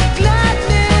show of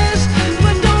gladness.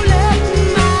 But don't let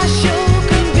my show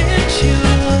convince you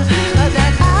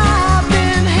that I've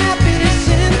been happy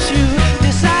since you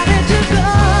decided to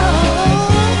go.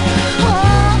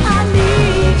 Oh, I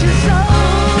need you so.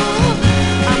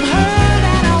 I'm hurt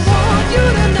and I want you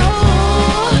to know.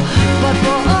 But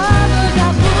for others I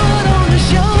put on a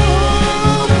show.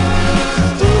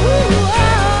 Ooh,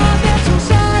 there's some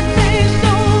sad things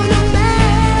known to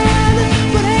man,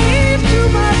 but ain't too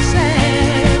much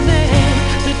sad than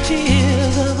the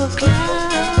tears of a clown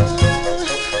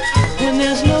when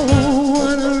there's no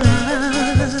one around.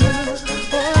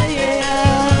 Oh yeah.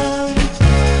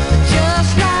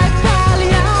 Just like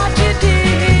Pagliacci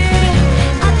did,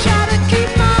 I try to keep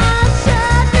my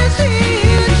sadness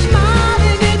hid,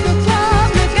 smiling in the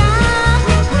public eye.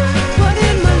 But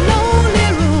in my lonely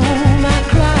room, I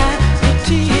cry the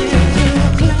tears of a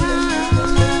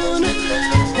clown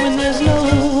when there's no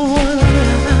one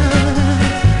around.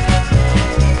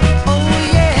 Oh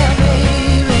yeah,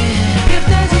 baby. If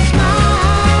there's a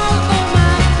smile on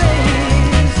my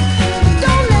face,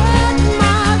 don't let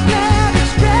my glad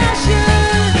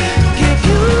expression give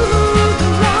you the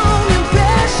wrong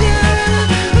impression.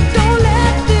 Don't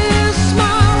let this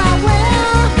smile I wear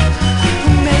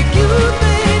make you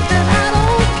think that I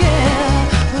don't care.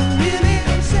 When really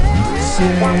I'm sad.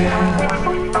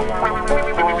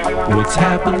 What's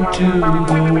happened to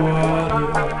the water?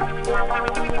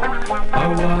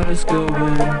 Our water's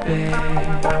going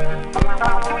bad.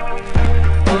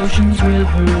 Oceans,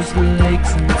 rivers,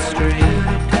 lakes, and streams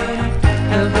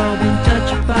have all been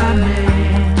touched by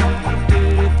man.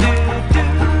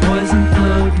 Poison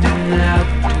floating out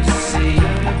to sea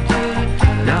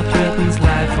now threatens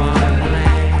life on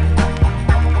land.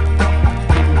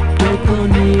 Don't go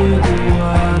near the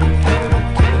water.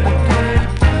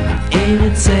 Ain't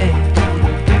it sad?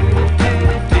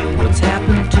 What's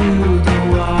happened to the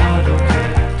water?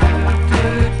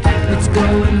 It's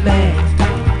going bad.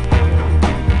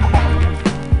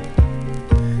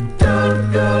 Don't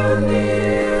go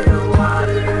near the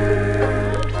water.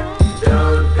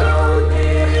 Don't go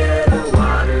near the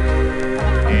water.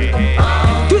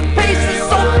 Toothpaste and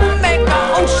soap will make our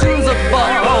oceans a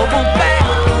bubble bath.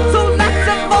 So let's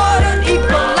avoid an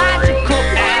ecological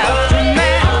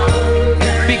aftermath.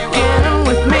 Beginning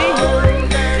with me,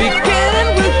 beginning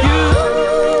with you.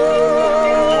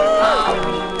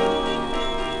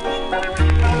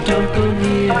 Don't go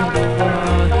near the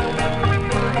water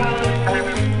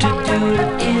to do it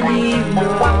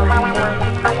anymore.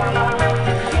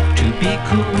 To be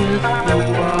cool with the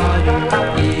water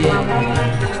is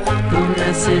the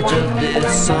message of this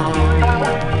song.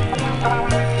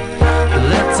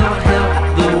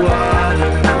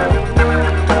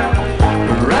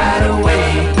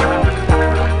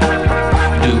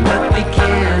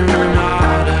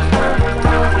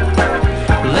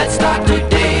 got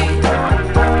today.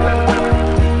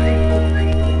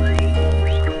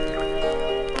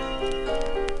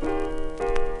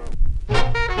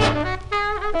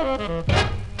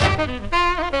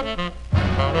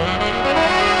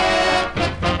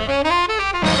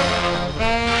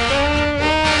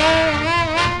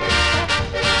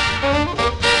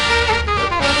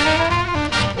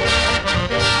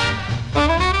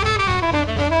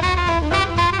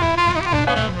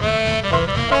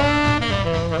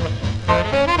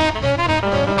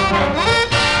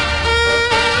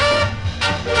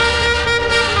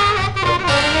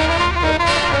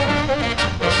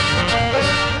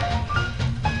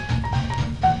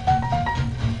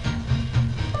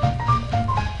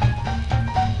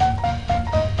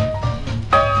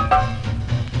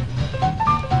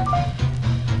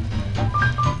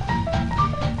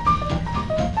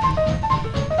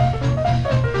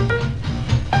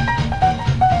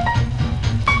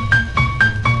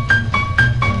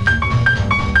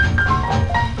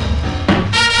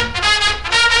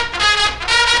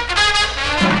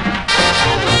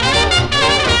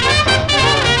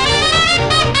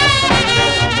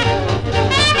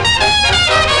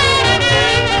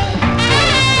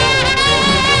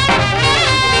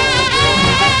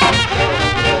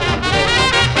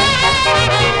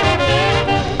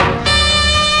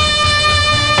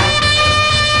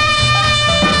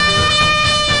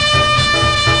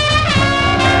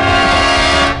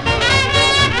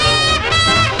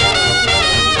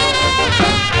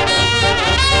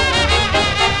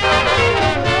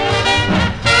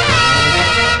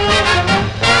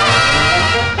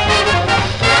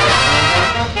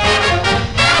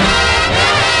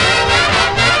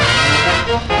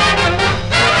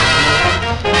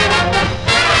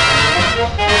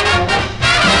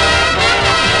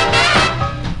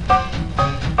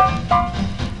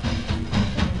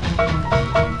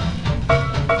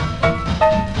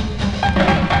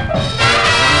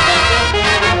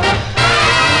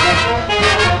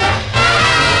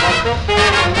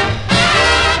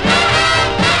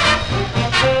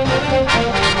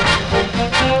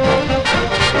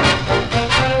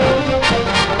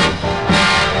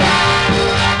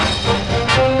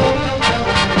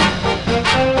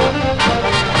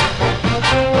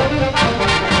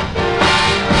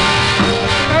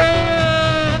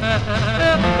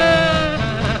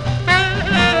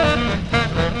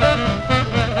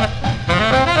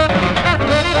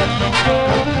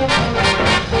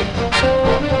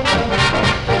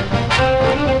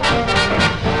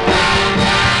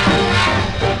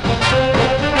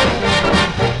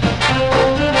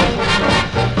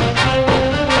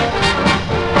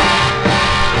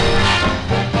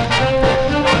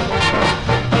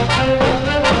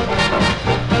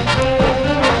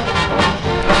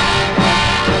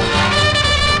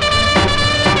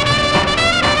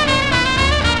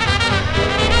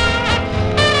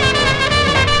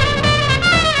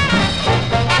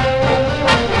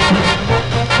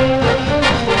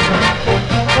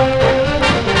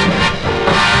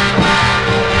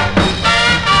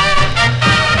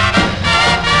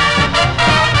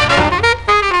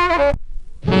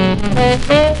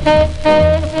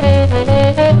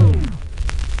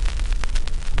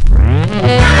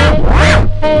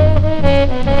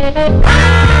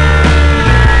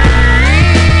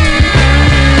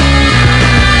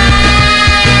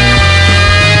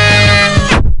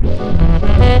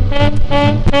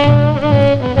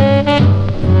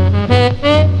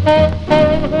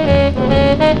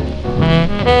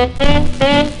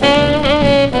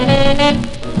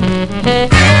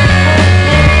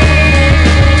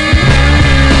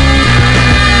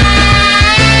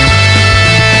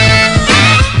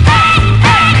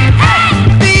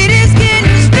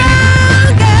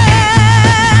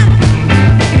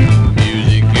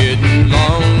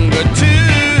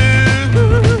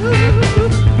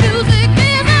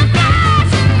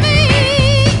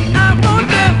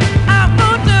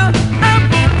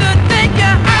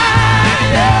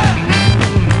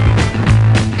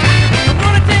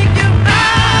 Take you high.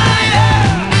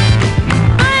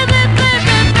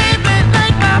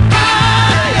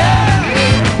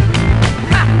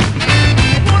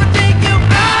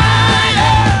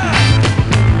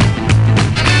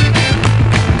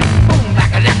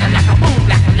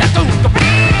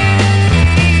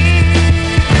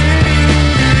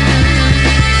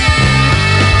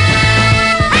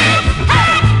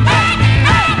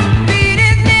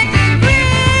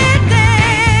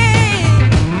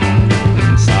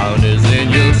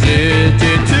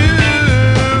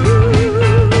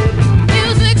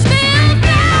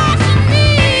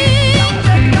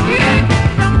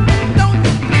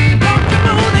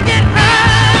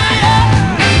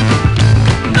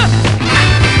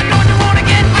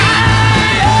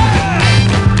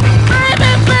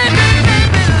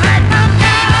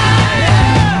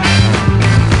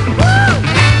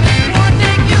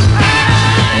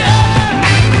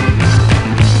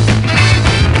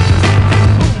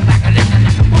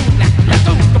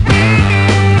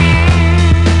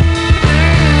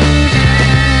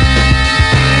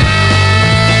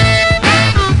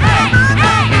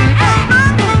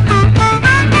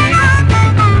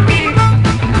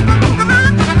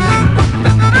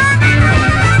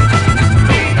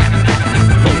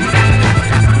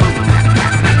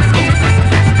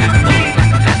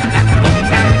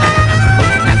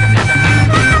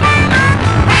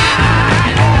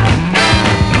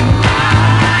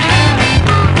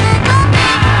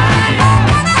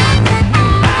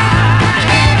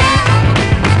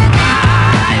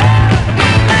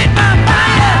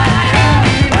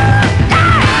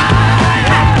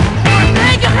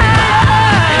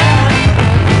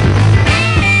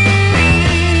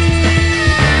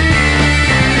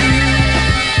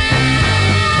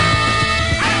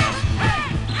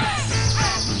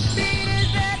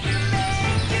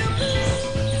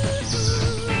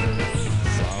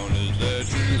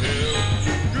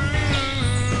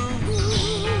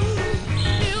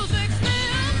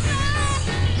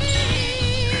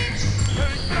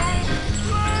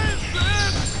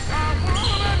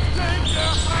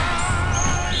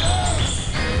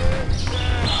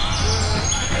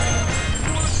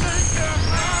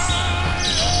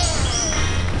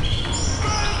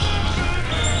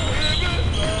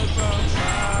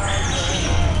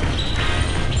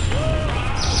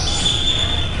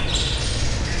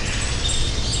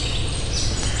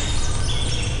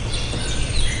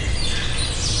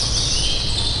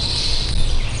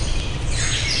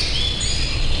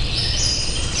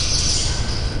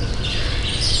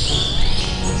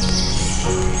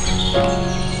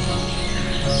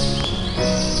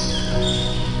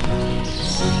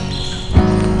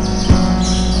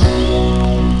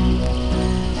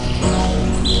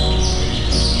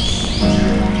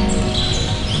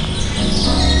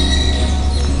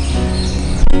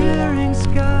 Clearing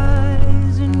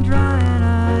skies and drying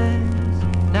eyes.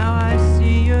 Now I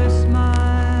see your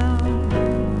smile.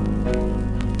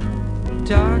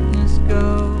 Darkness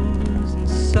goes and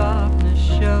softness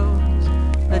shows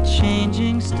a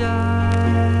changing style.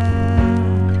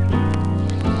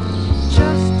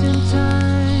 Just in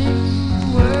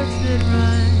time, words that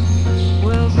rhyme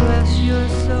will bless your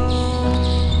soul.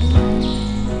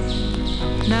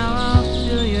 Now I'll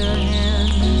fill your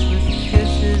hands with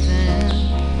kisses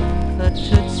and a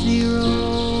Tootsie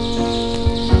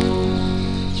Roll.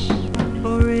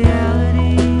 For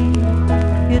reality,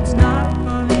 it's not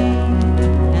for me,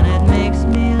 and it makes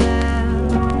me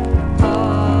laugh.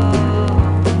 Oh,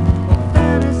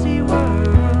 fantasy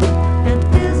world and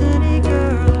Disney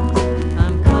girls,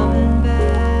 I'm coming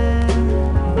back.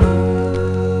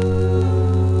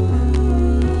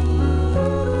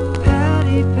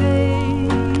 Patty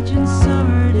Page and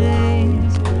summer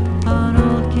days on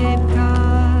old Cape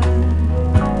Cod.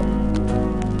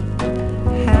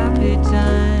 Happy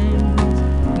times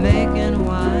making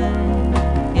wine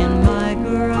in my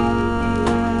garage.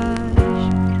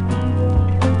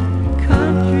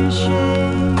 Country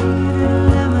shade and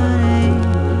lemonade.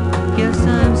 Guess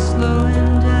I'm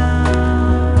slowing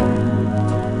down.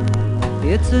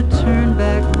 It's a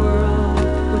turn-back world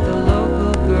with a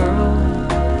local girl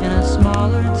in a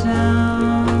smaller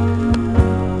town.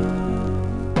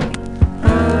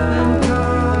 Open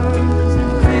cars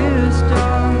and clear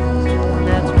stars,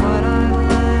 that's what I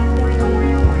like.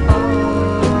 Oh,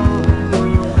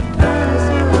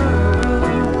 fantasy world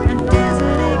and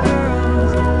Disney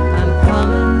girls, I'm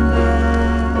coming back.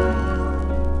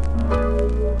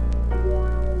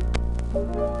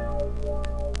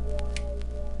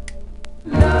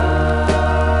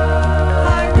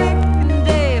 Hi Rick and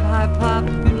Dave, hi Pop,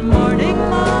 good morning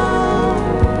Mom.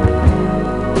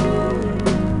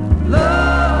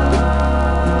 Love,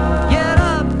 get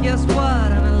up, guess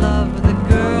what? I'm in love with the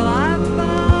girl I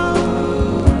found.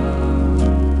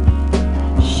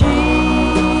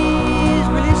 She's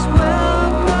really swell,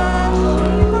 but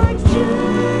she likes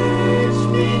church,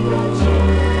 bingo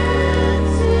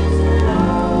chances, and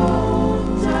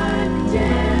old-time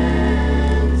dancing.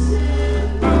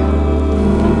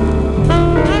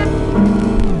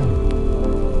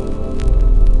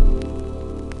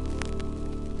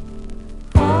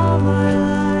 All my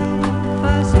life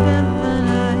I spent the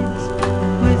nights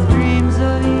with dreams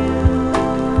of you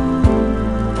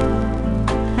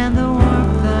and the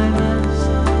warmth I miss,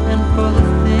 and for the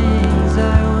things I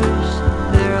wish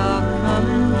they're all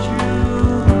coming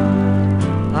true.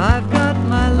 I've got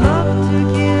my love to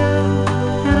give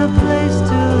and a place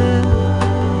to live.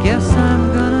 Guess I'm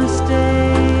gonna stay.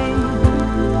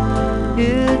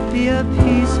 It'd be a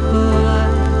peaceful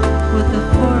life with a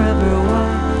forever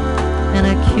wife and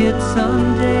a kid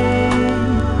someday.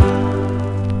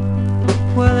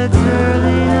 Well, it's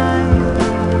early night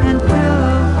and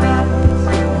pillow fights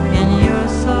in your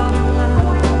soft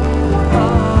light.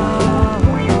 Oh,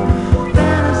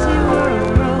 fantasy world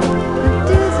and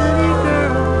Disney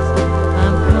girls,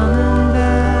 I'm coming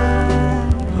back.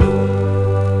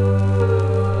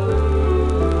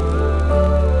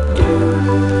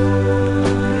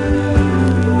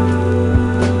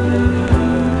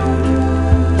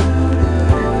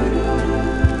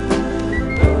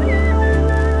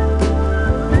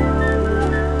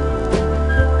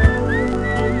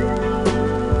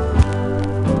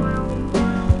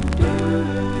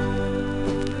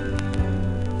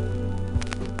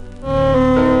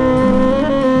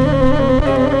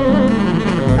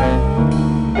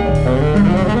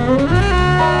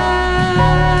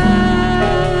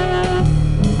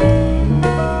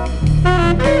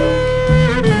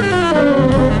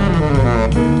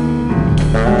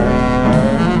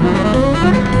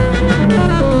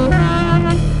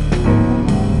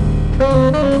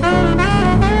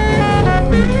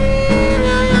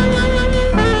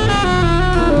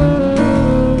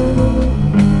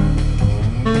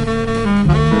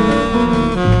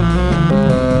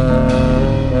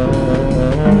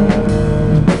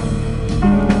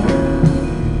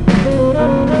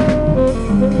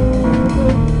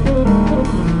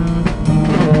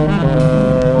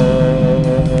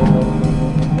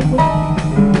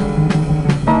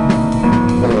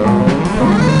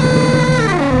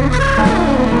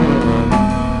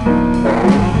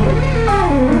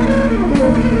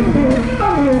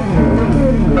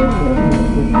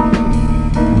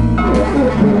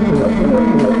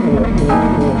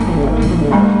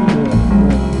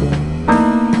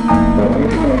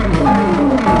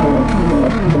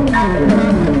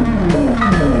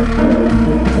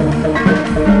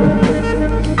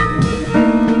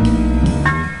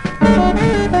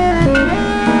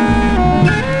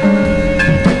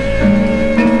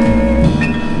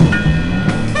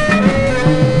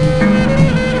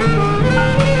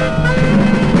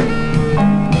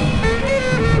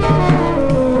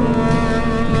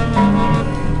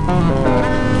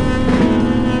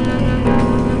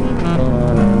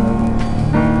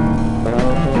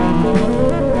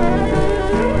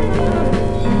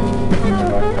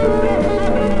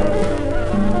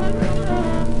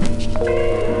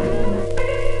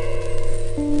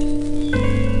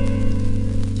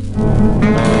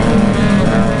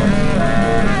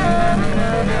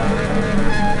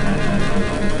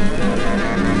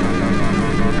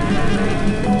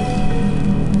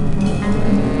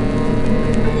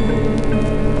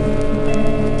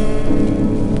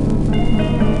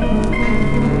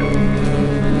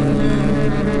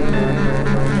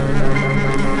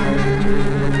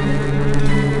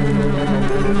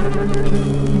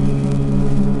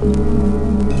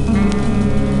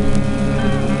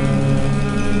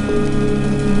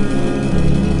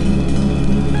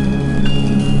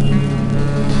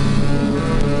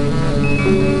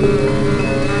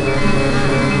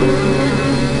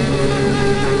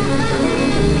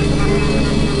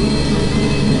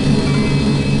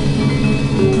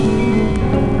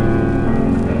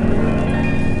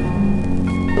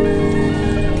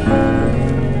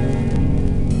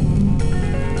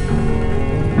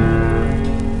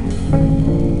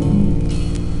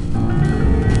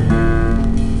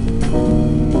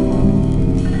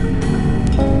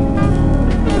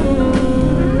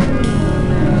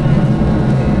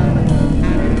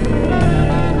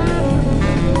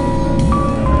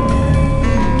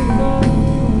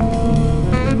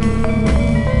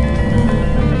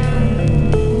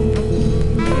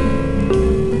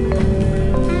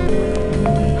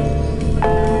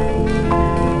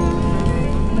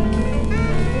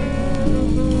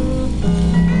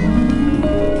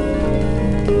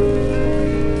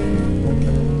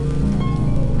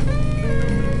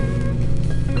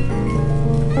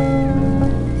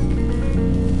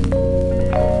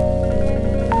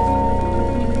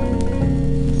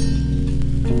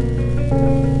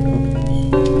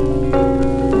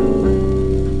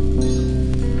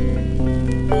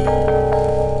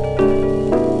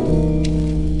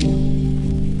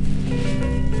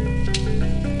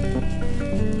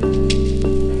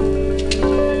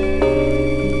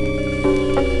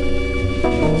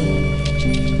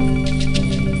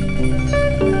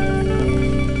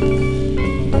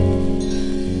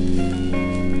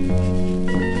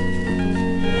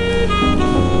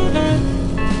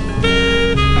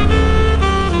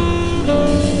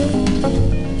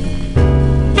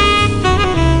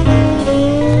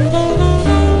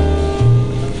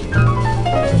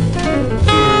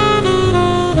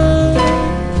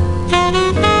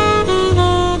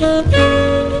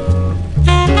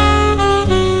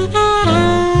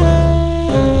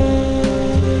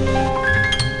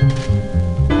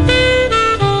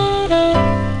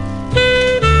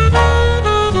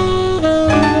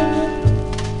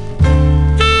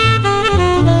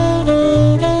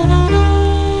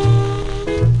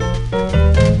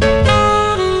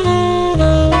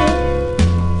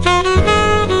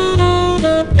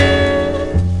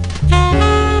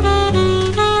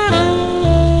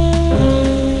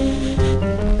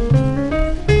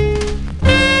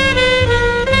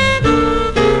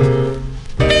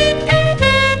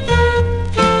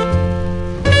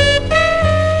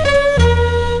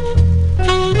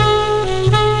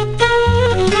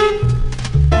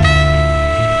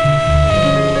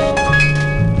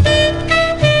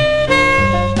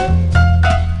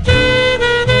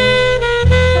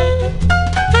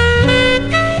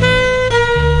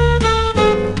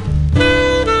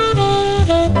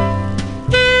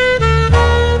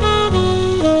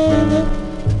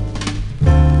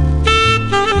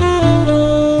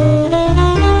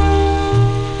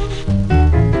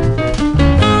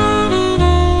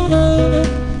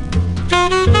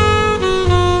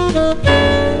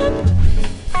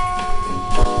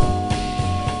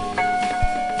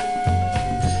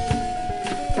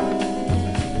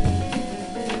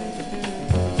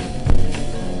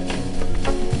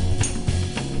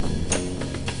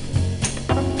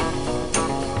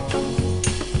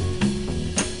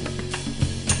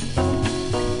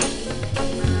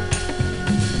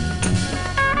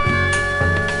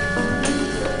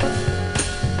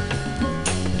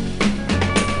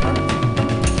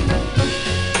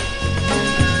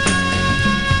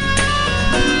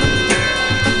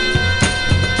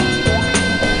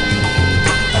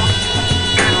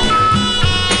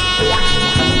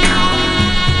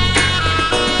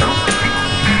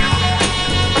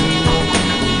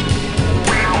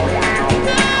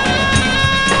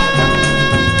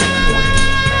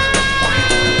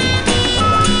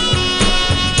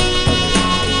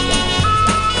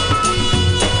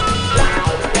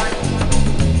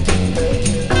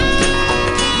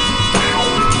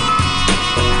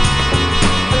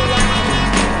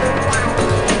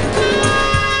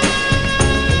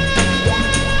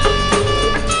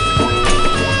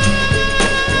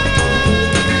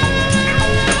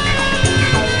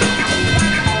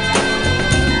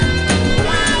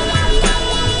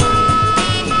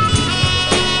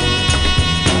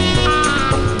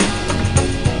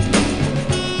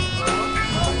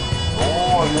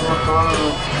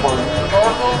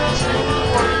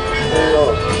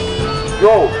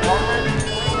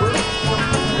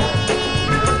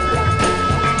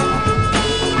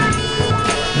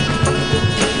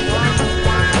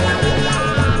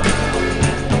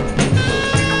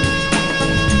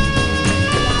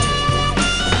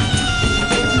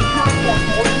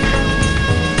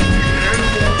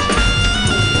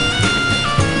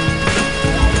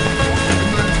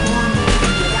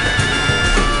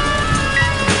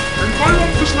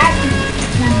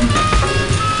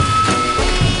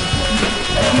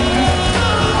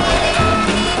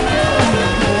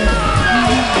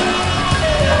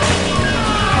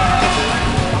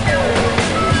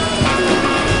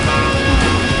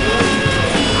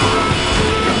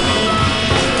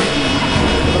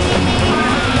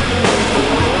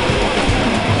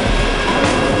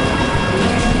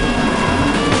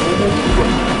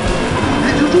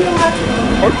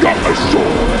 I got my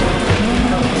sword.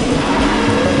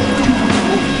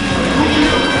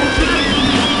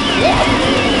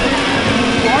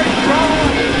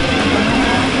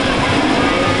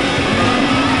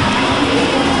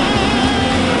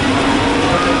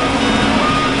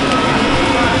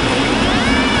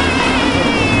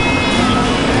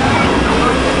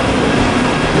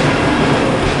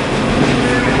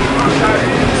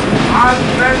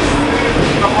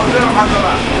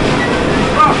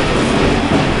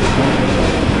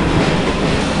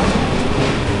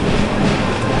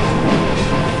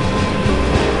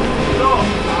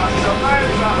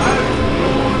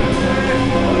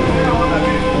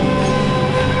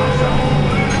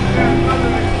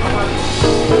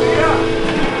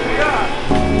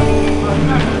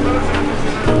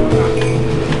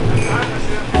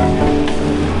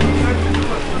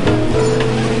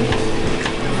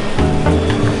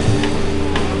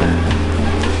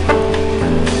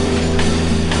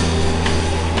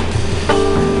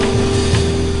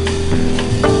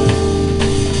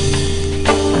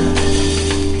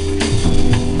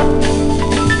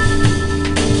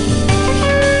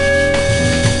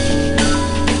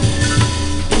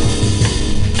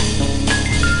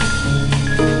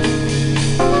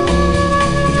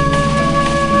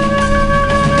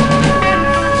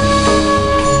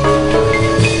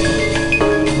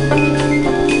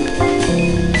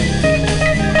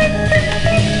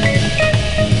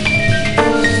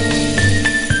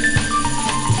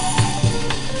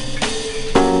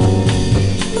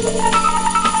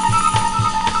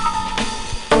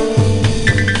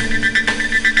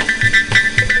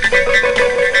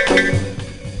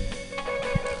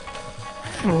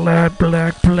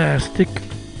 FlatBlackPlastic,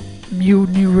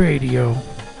 MutinyRadio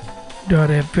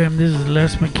 .fm. This is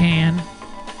Les McCann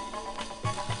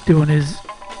doing his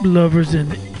lovers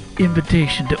an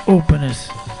invitation to open us.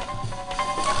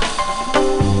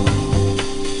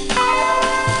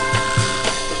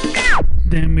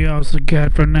 Then we also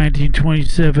got from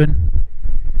 1927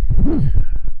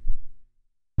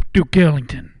 Duke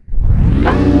Ellington.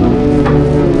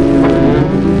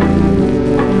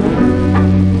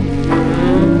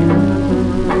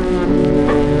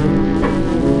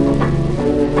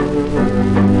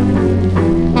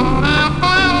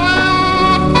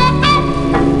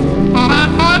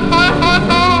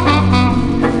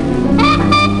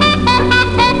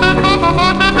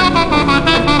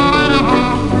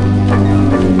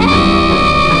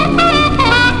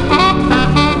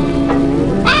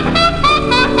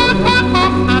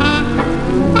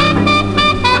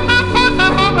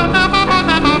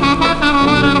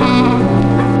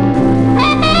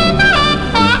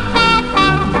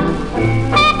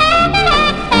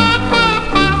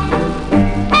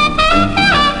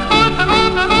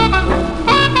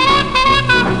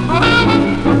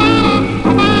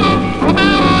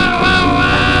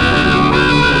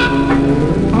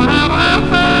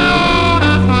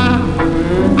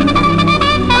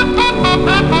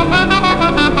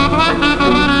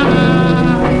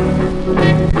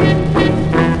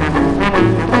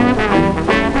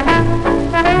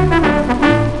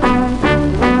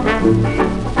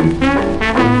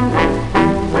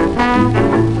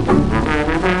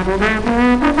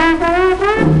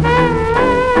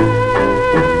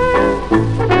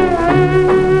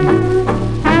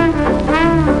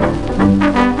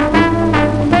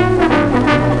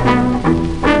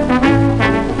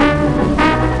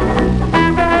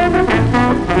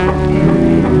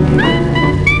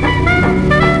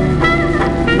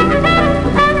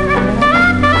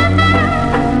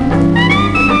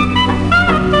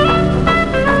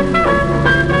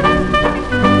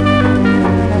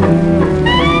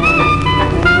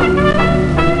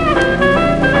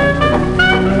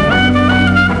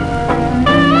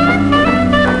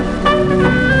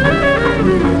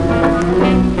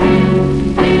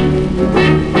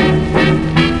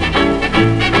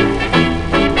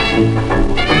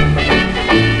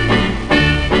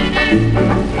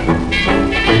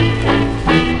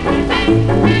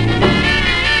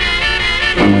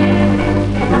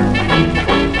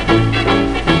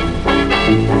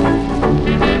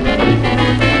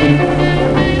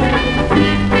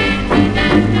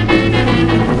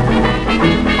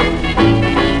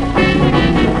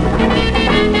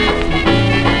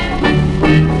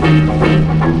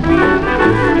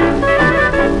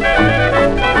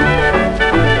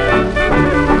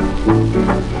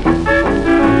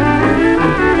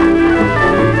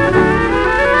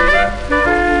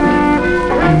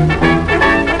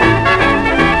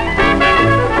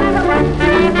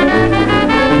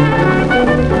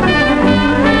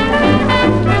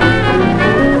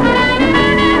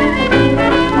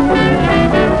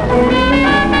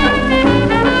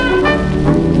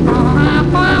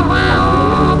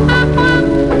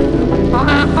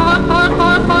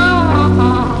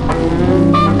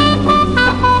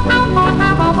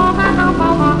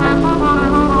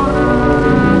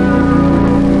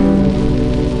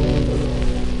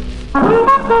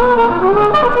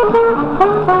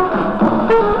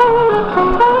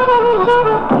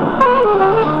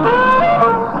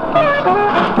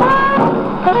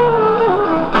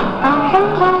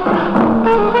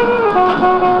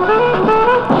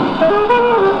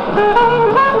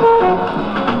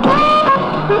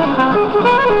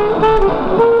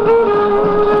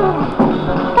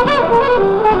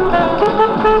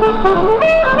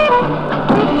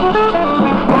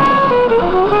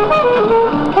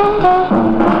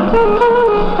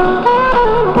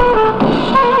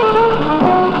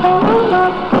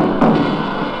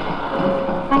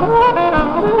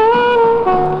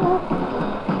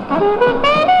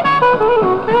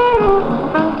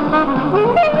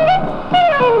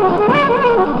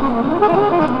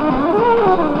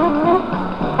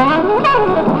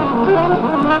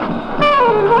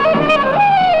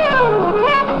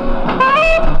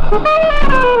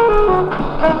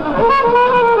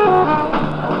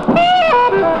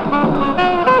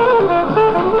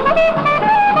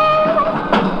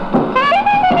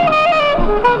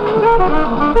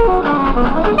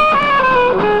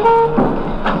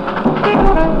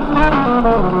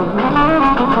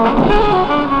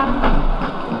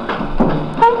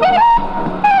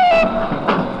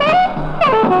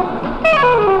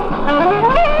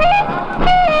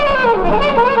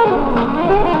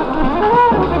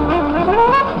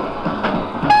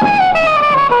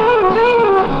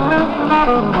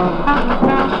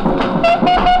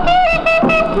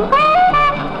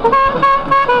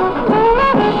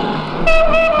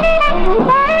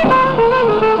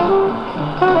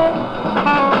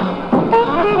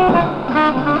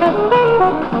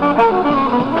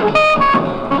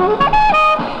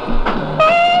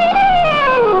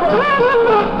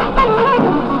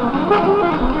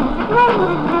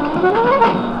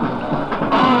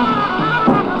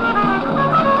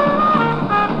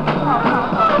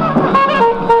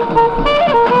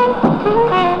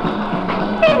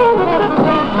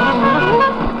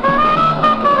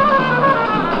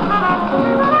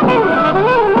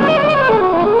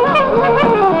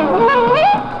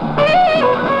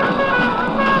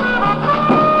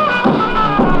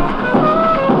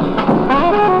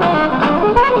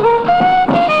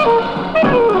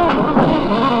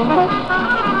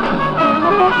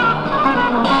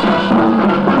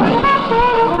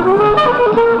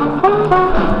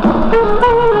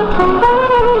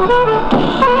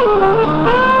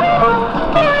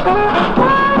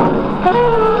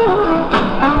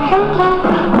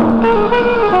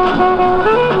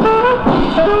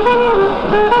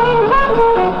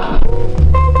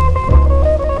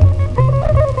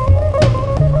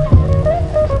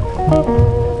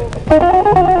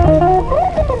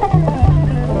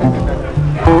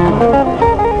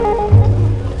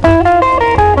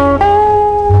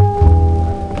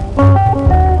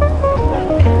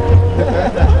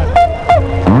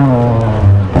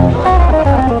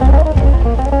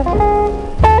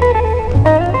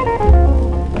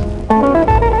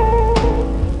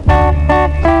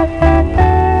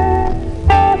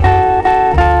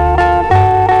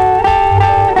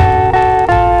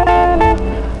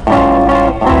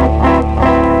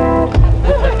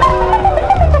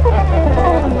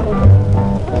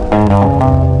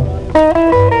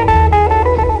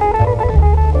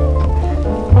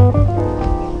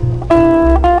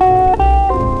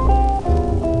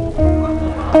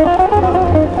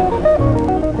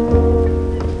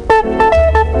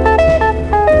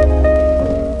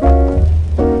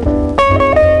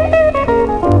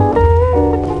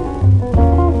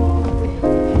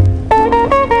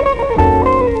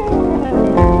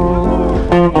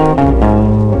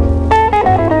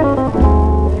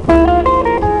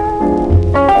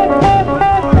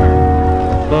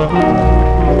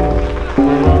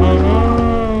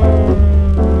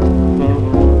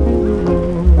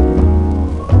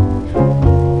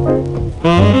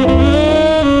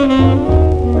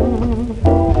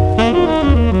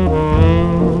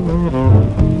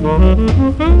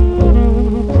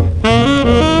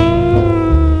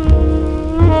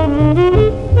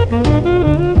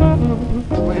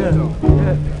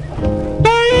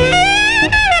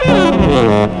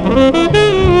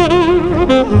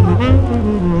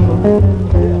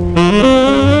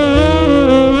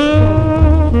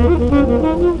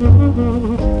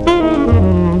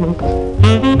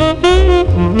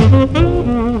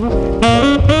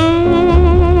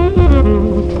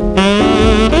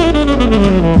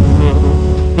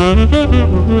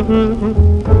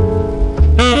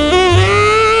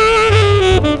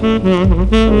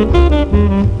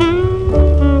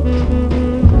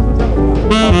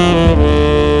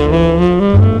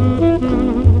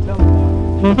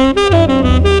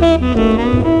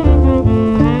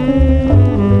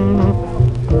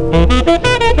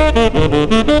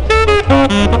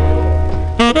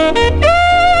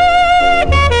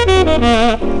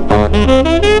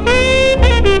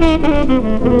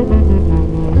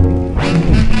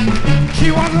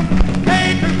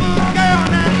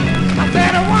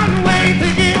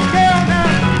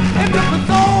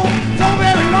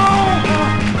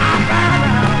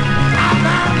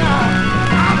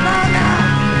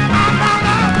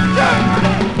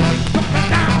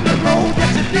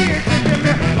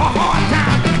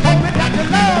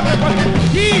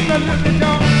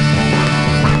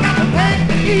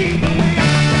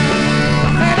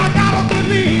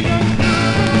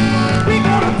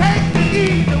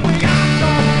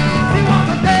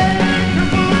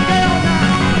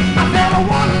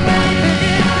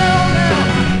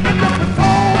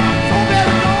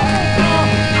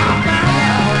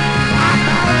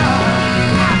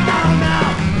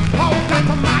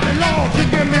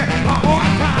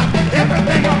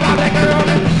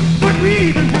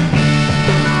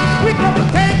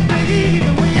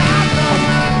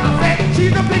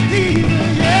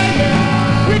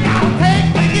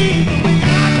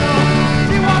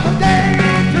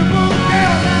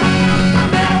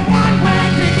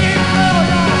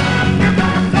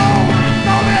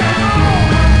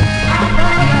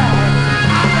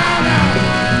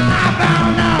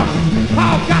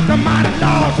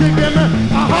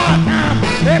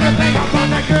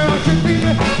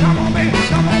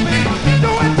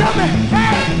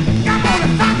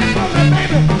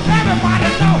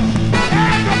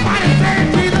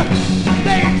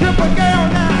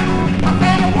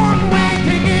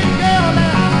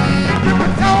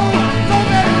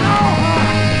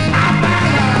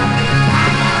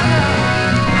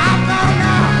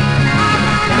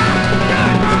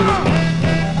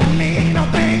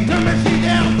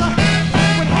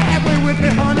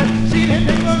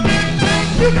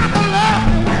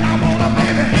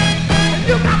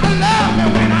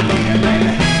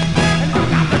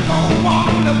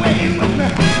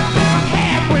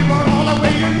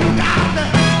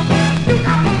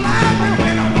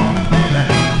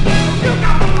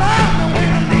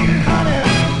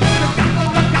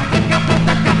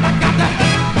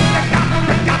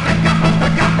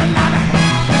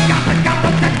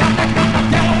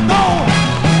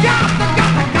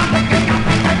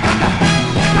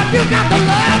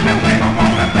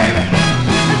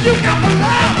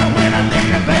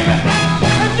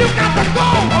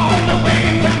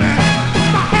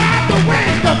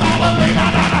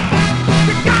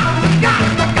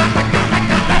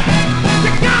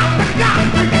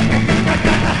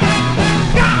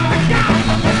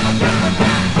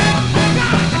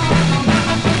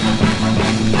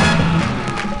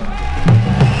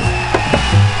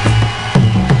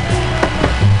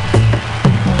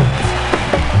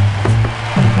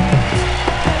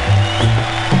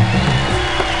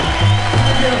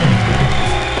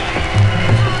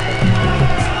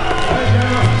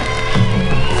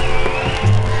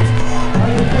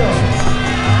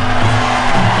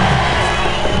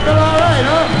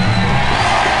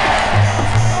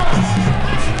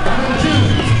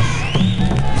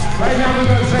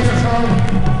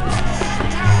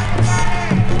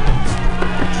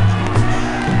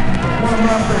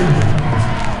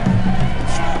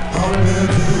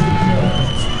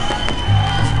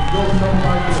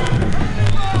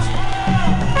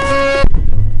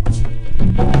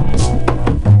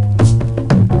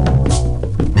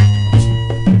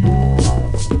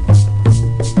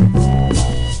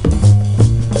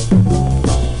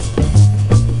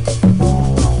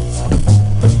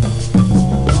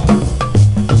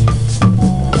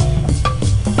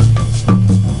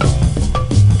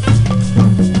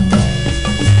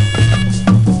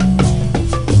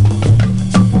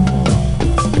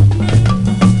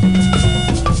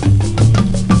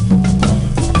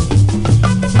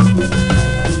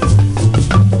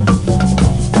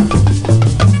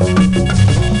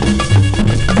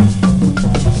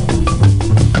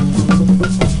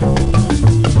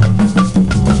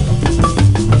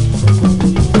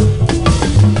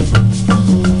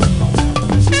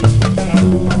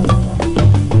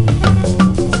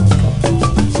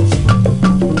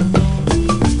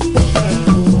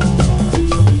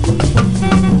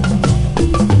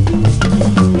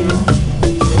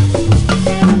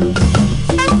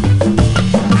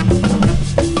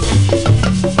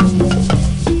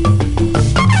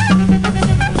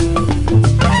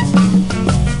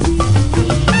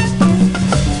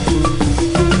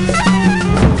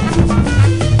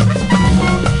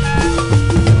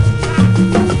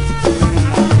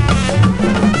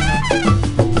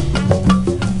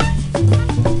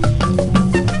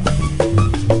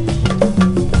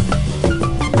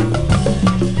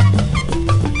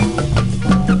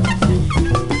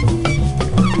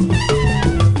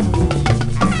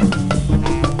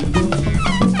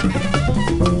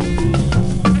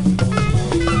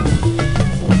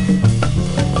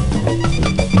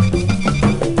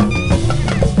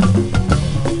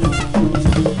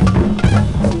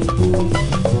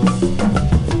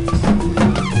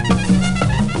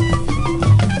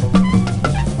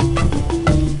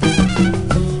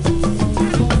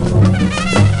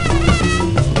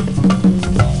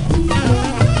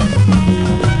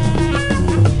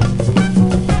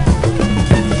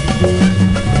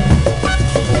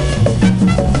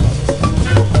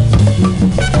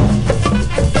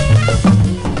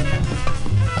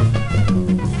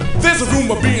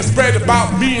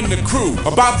 and the crew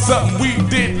about something we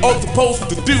did or supposed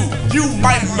to do. You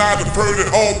might not have heard it,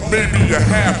 or maybe you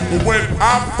have, but when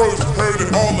I first heard it,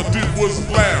 all I did was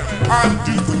laugh. I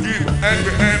used to get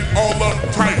angry and all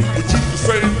uptight, but you can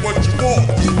say what you want,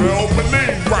 spell my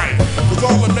name right, cause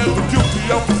all I'm ever guilty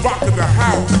of is rocking the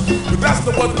house. But that's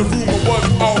not what the rumor was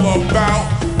all about.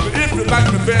 But if you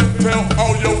like me, then tell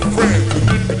all your friends, and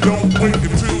if you don't, wait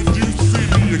until you see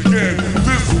me again.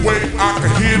 This way I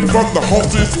can hear it from the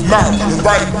horse's mouth, and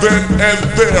right then and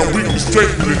there we can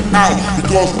straighten it out.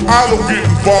 Because I don't get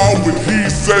involved with he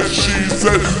said, she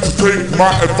said, so take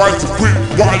my advice and quit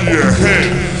while you're ahead.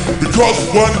 Because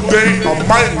one day I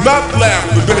might not laugh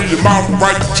the day your mouth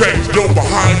right to change, your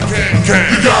behind can.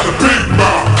 You got a big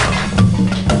mouth.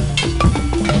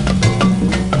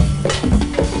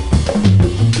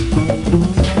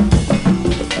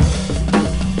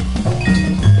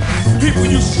 People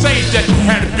used to say that you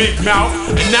had a big mouth,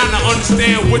 and now I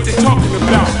understand what they're talking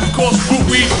about. Because what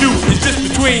we do is just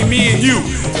between me and you,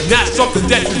 not something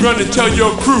that you run and tell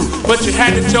your crew. But you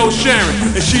had to tell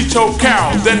Sharon, and she told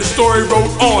Carol. Then the story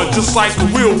rolled on just like a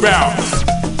wheelbarrow.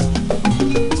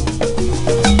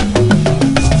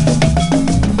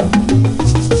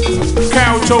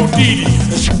 Carol told Dee Dee.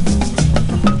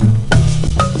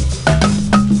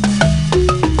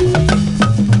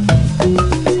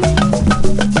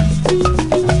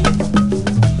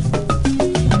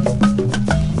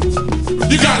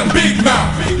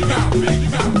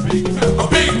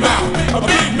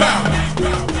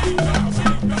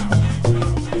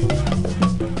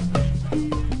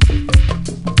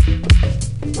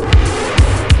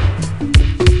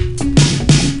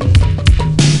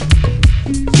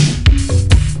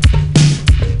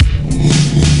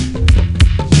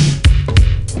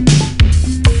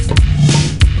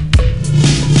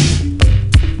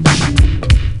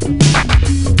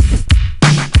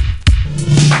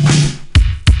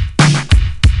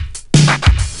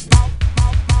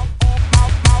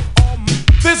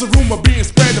 There's a rumor being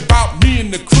spread about me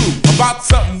and the crew, about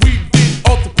something we did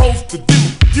or supposed to do.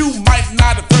 You might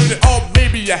not have heard it, or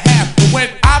maybe you have, but when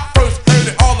I first heard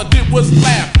it, all I did was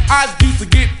laugh. I used to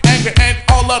get angry and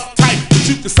all uptight, but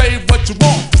you can say what you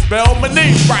want to spell my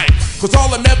name right, cause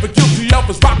all I'm ever guilty of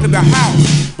is rocking the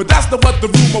house. But that's not what the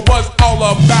rumor was all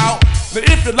about. Now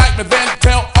if you like me, then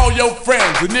tell all your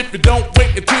friends, and if you don't,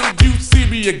 wait until you see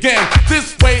me again.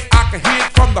 This way I can hear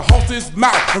it from the horse's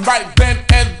mouth, and right then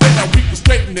and there we can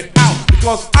straighten it out.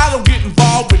 Because I don't get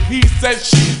involved with he said,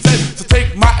 she said, so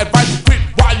take my advice and quit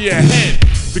while you're ahead.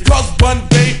 Because one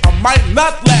day I might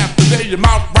not laugh the day your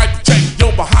mouth right to check,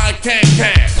 your behind can.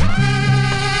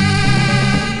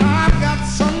 I've got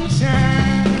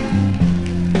sunshine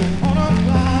on a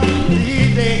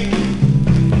cloudy day.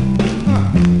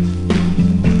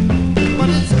 But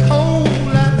it's cold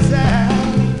outside.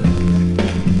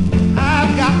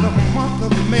 I've got the month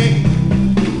of May.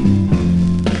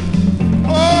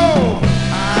 Oh,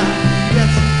 I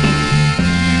guess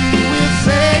you will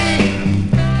say,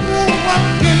 what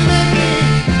can make me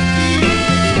feel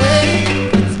this way?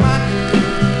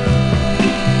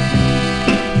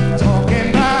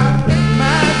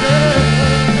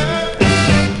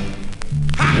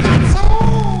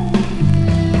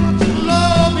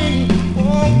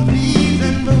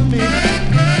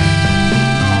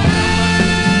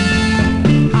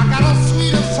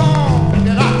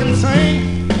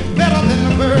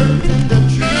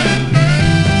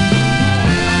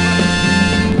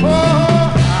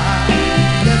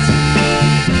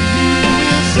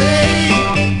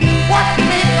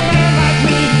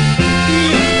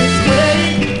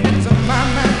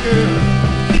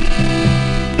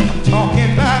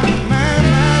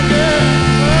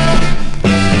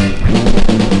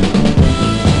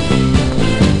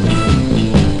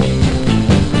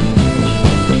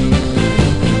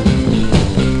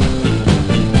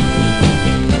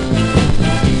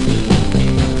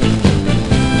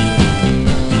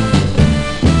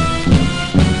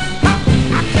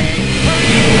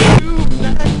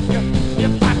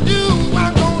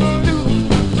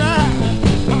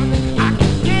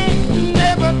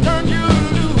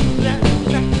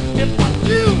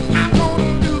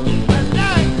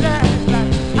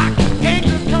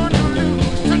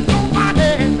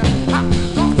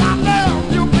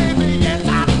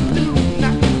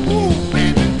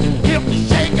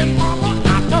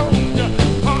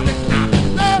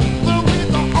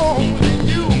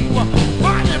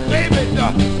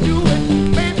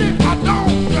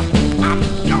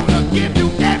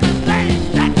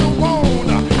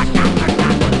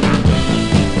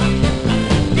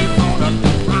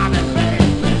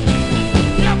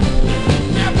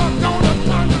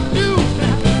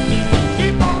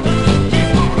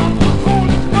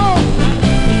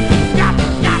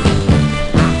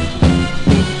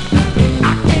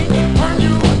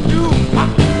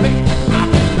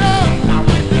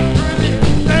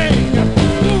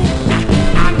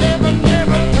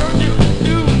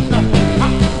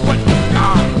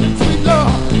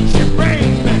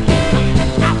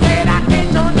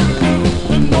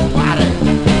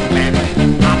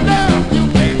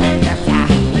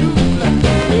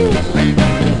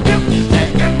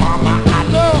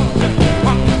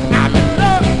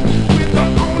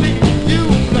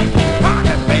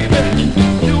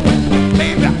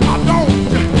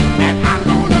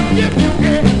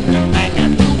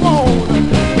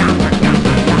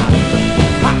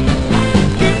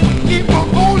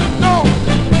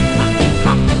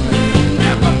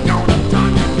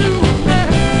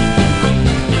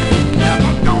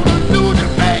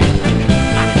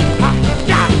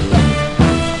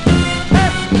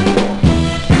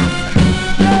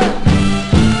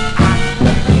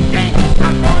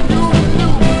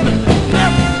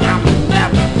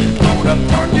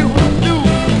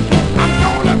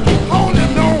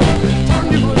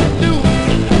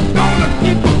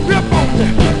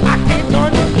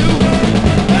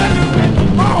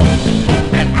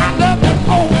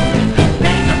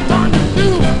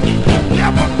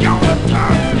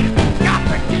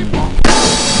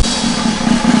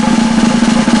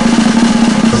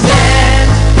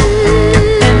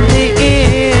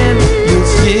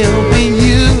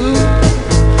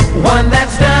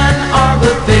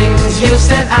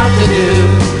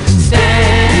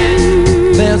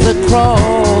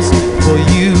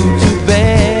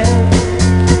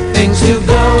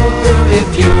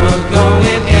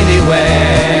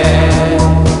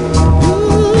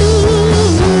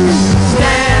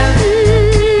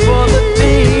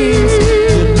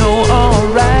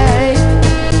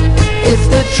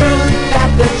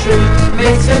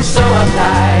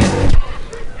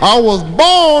 I was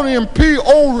born in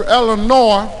Peoria,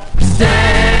 Illinois.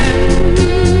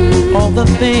 Stand, all the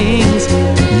things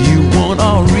you want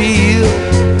are real.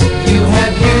 You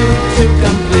have you to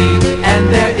complete, and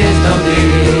there is no deal.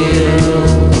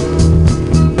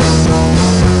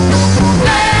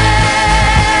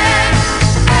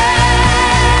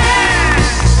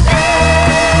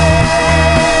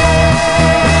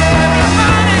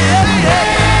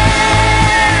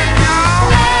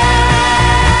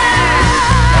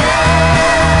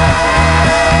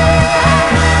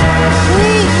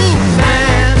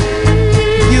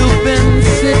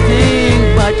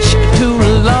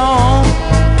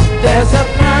 There's a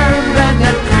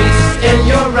permanent crease in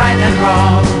your right and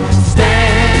wrong.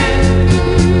 Stand,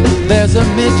 there's a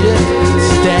midget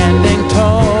standing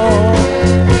tall,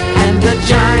 and a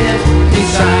giant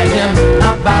beside him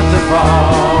about to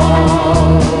fall.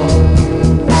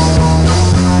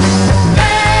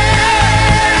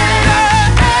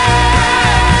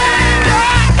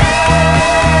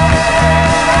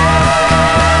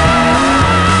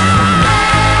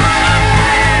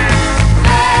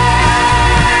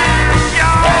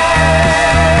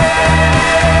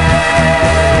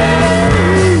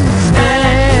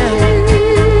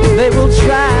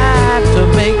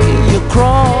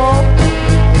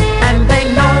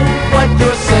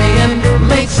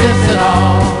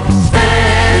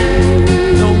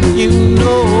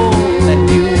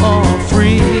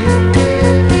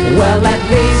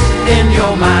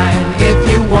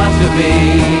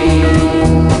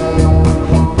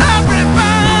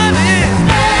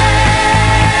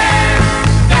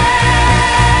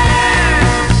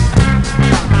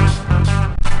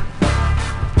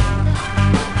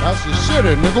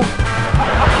 Nigga.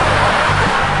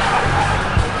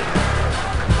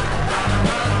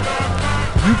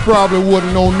 You probably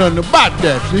wouldn't know nothing about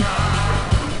that, see?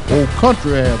 Old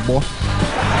country ass boy.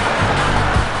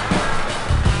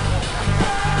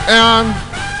 And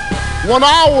when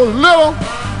I was little,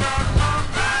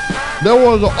 there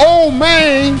was an old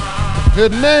man,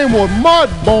 his name was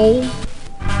Mudbone,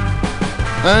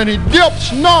 and he dipped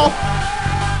snuff,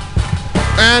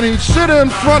 and he'd sit in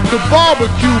front of the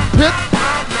barbecue pit,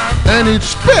 and he'd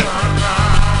spit.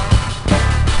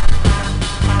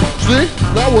 See,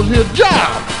 that was his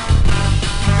job.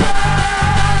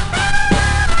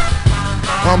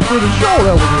 I'm pretty sure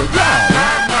that was his job.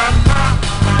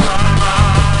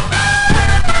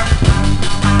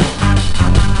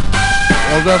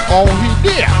 Well, that's all he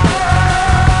did.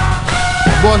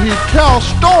 But he'd tell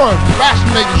stories,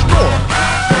 fascinating stories.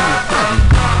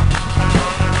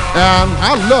 And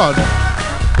I loved it.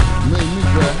 It made me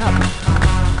very happy.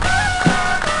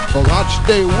 Because I'd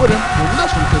stay with him and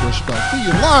listen to this stuff. See,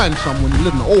 you learn something when you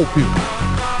listen to old people.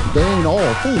 They ain't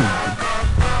all fools.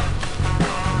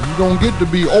 You don't get to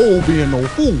be old being no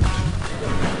fool.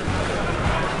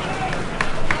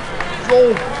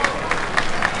 So,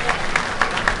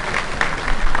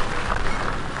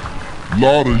 a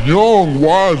lot of young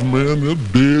wise men, they're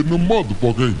dead in the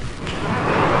motherfucker, ain't they?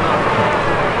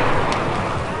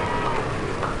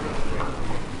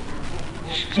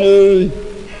 So,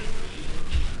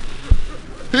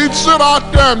 he'd sit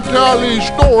out there and tell these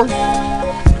stories.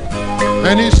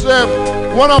 And he said,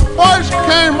 when I first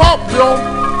came up here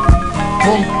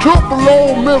from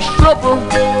Tupelo, Mississippi,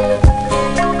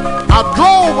 I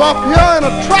drove up here in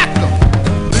a tractor.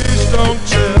 Please don't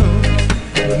tell,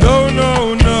 no,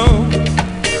 no, no.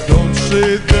 Don't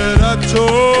say that I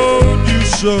told you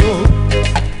so.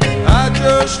 I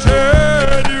just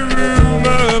heard a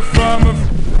rumor from a...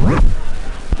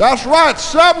 That's right,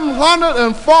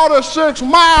 746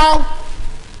 miles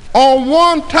on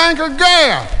one tank of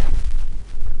gas.